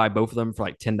you can buy both of them for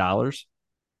like $10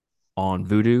 on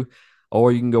Vudu,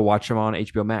 or you can go watch them on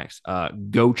HBO Max.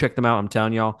 Go check them out. I'm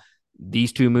telling y'all,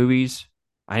 these two movies.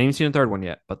 I haven't even seen the third one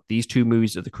yet, but these two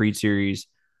movies of the Creed series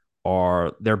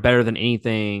they're better than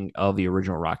anything of the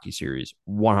original Rocky series,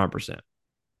 100%.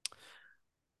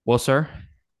 Well, sir,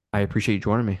 I appreciate you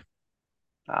joining me.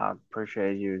 I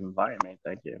appreciate you inviting me.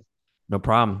 Thank you. No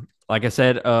problem. Like I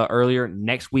said earlier,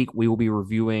 next week we will be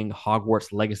reviewing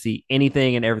Hogwarts Legacy.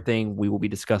 Anything and everything we will be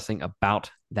discussing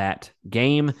about that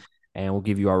game, and we'll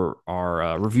give you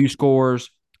our review scores.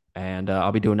 And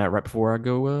I'll be doing that right before I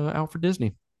go out for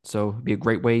Disney. So it'd be a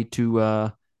great way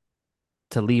to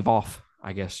leave off,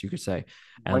 I guess you could say.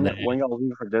 And then When y'all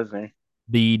leave for Disney?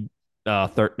 the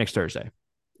next Thursday,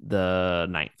 the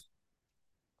 9th.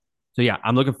 So yeah,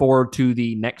 I'm looking forward to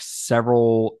the next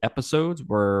several episodes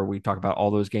where we talk about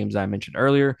all those games I mentioned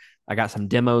earlier. I got some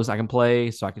demos I can play,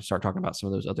 so I can start talking about some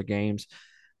of those other games.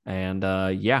 And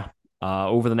yeah,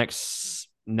 over the next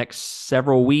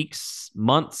several weeks,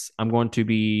 months, I'm going to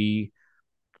be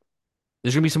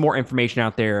there's going to be some more information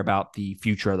out there about the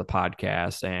future of the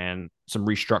podcast and some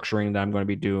restructuring that I'm going to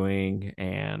be doing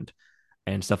and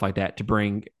stuff like that to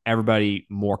bring everybody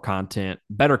more content,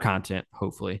 better content,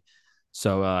 hopefully.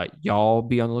 So y'all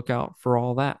be on the lookout for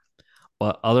all that.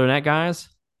 But other than that, guys,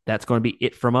 that's going to be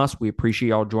it from us. We appreciate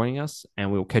y'all joining us,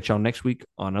 and we will catch y'all next week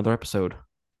on another episode.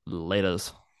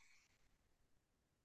 Laters.